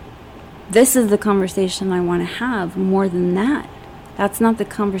this is the conversation I want to have more than that. That's not the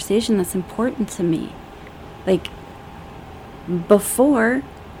conversation that's important to me. Before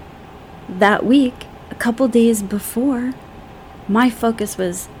that week, a couple days before, my focus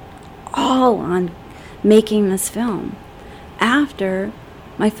was all on making this film. After,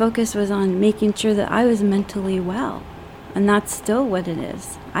 my focus was on making sure that I was mentally well. And that's still what it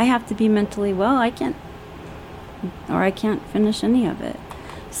is. I have to be mentally well. I can't finish any of it.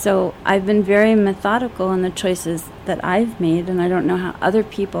 So I've been very methodical in the choices that I've made, and I don't know how other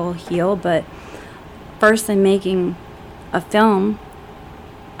people heal, but first I'm making a film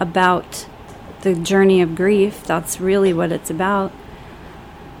about the journey of grief. That's really what it's about.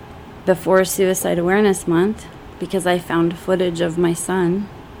 Before Suicide Awareness Month, because I found footage of my son.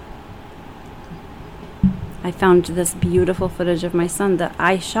 I found this beautiful footage of my son that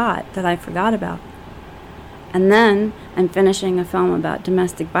I shot, that I forgot about. And then I'm finishing a film about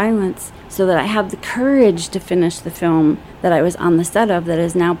domestic violence so that I have the courage to finish the film that I was on the set of, that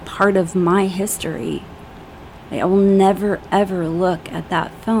is now part of my history. I will never, ever look at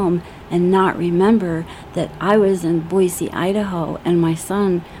that film and not remember that I was in Boise, Idaho, and my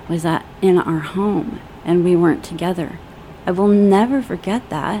son was in our home, and we weren't together. I will never forget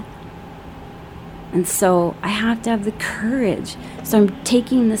that. And so I have to have the courage. So I'm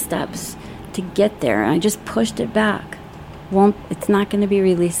taking the steps to get there, and I just pushed it back. It's not going to be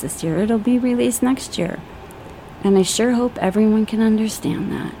released this year. It'll be released next year. And I sure hope everyone can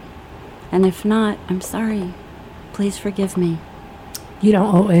understand that. And if not, I'm sorry. Please forgive me. You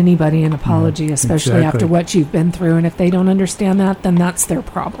don't owe anybody an apology, especially after what you've been through. And if they don't understand that, then that's their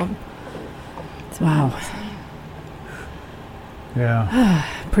problem. Wow. Yeah.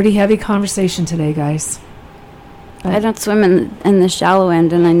 Pretty heavy conversation today, guys. I don't swim in the shallow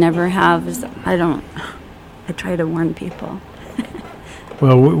end, and I never have. I try to warn people.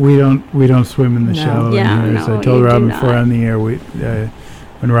 Well, we don't swim in the shallow end. As I told Robin before on the air,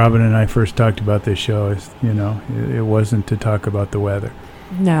 when Robin and I first talked about this show, it wasn't to talk about the weather.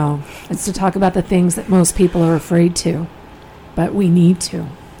 No, it's to talk about the things that most people are afraid to, but we need to.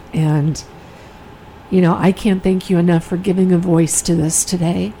 And, I can't thank you enough for giving a voice to this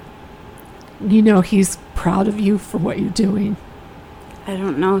today. He's proud of you for what you're doing. I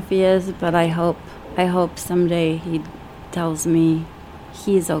don't know if he is, but I hope someday he tells me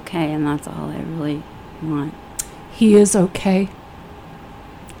he's okay, and that's all I really want. He is okay,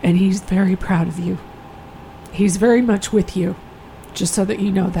 and he's very proud of you. He's very much with you, just so that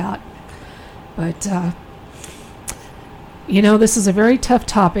you know that. But, this is a very tough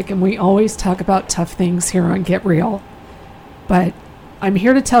topic, and we always talk about tough things here on Get Real. But I'm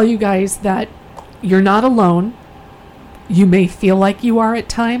here to tell you guys that you're not alone. You may feel like you are at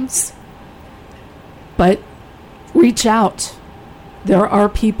times, but reach out. There are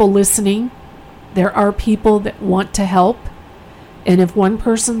people listening. There are people that want to help. And if one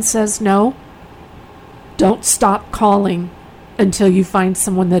person says no, don't stop calling until you find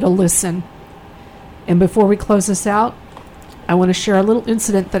someone that'll listen. And before we close this out, I want to share a little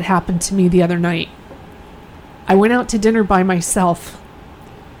incident that happened to me the other night. I went out to dinner by myself,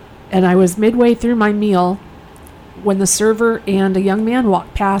 and I was midway through my meal when the server and a young man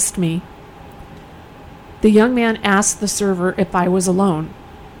walked past me. The young man asked the server if I was alone.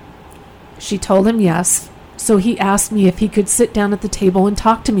 She told him yes, so he asked me if he could sit down at the table and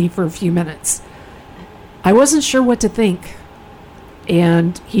talk to me for a few minutes. I wasn't sure what to think,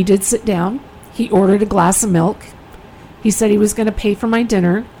 and he did sit down. He ordered a glass of milk. He said he was going to pay for my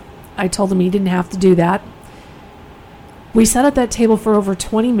dinner. I told him he didn't have to do that. We sat at that table for over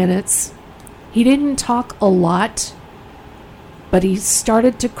 20 minutes. He didn't talk a lot, but he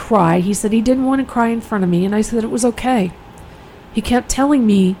started to cry. He said he didn't want to cry in front of me, and I said it was okay. He kept telling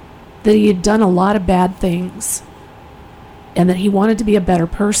me that he had done a lot of bad things, and that he wanted to be a better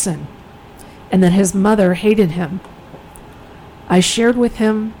person, and that his mother hated him. I shared with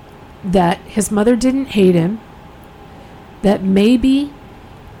him that his mother didn't hate him, that maybe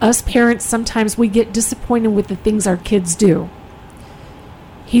us parents, sometimes we get disappointed with the things our kids do.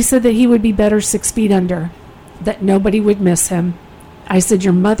 He said that he would be better 6 feet under, that nobody would miss him. I said,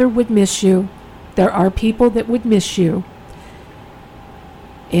 your mother would miss you. There are people that would miss you.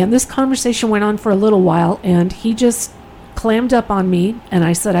 And this conversation went on for a little while, and he just clammed up on me, and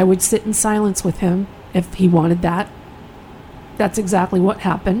I said I would sit in silence with him if he wanted that. That's exactly what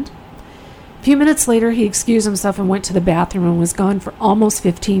happened. A few minutes later, he excused himself and went to the bathroom and was gone for almost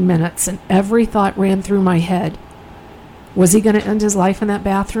 15 minutes, and every thought ran through my head. Was he going to end his life in that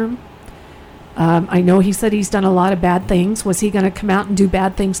bathroom? I know he said he's done a lot of bad things. Was he going to come out and do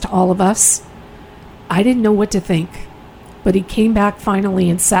bad things to all of us? I didn't know what to think, but he came back finally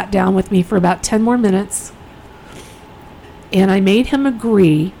and sat down with me for about 10 more minutes, and I made him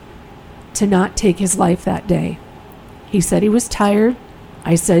agree to not take his life that day. He said he was tired.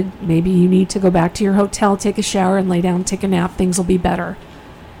 I said, maybe you need to go back to your hotel, take a shower, and lay down, take a nap. Things will be better.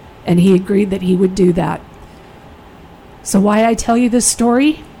 And he agreed that he would do that. So why I tell you this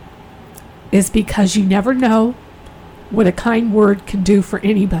story is because you never know what a kind word can do for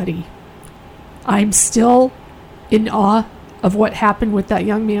anybody. I'm still in awe of what happened with that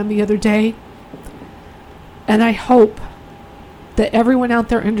young man the other day. And I hope that everyone out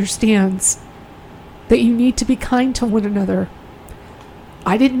there understands that you need to be kind to one another.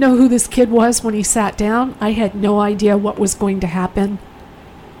 I didn't know who this kid was when he sat down. I had no idea what was going to happen.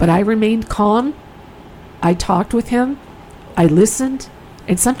 But I remained calm. I talked with him. I listened.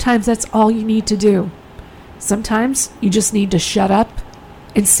 And sometimes that's all you need to do. Sometimes you just need to shut up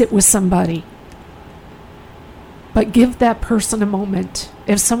and sit with somebody. But give that person a moment.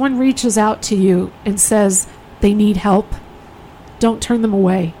 If someone reaches out to you and says they need help, don't turn them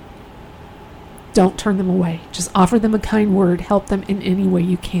away. Don't turn them away. Just offer them a kind word. Help them in any way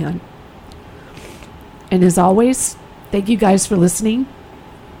you can. And as always, thank you guys for listening.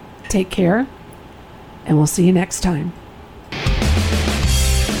 Take care, and we'll see you next time.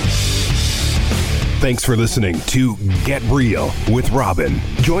 Thanks for listening to Get Real with Robin.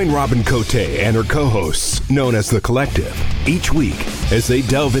 Join Robin Cote and her co-hosts, known as The Collective, each week as they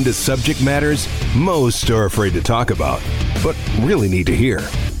delve into subject matters most are afraid to talk about, but really need to hear.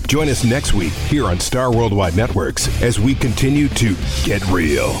 Join us next week here on Star Worldwide Networks as we continue to get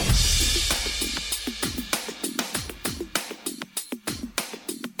real.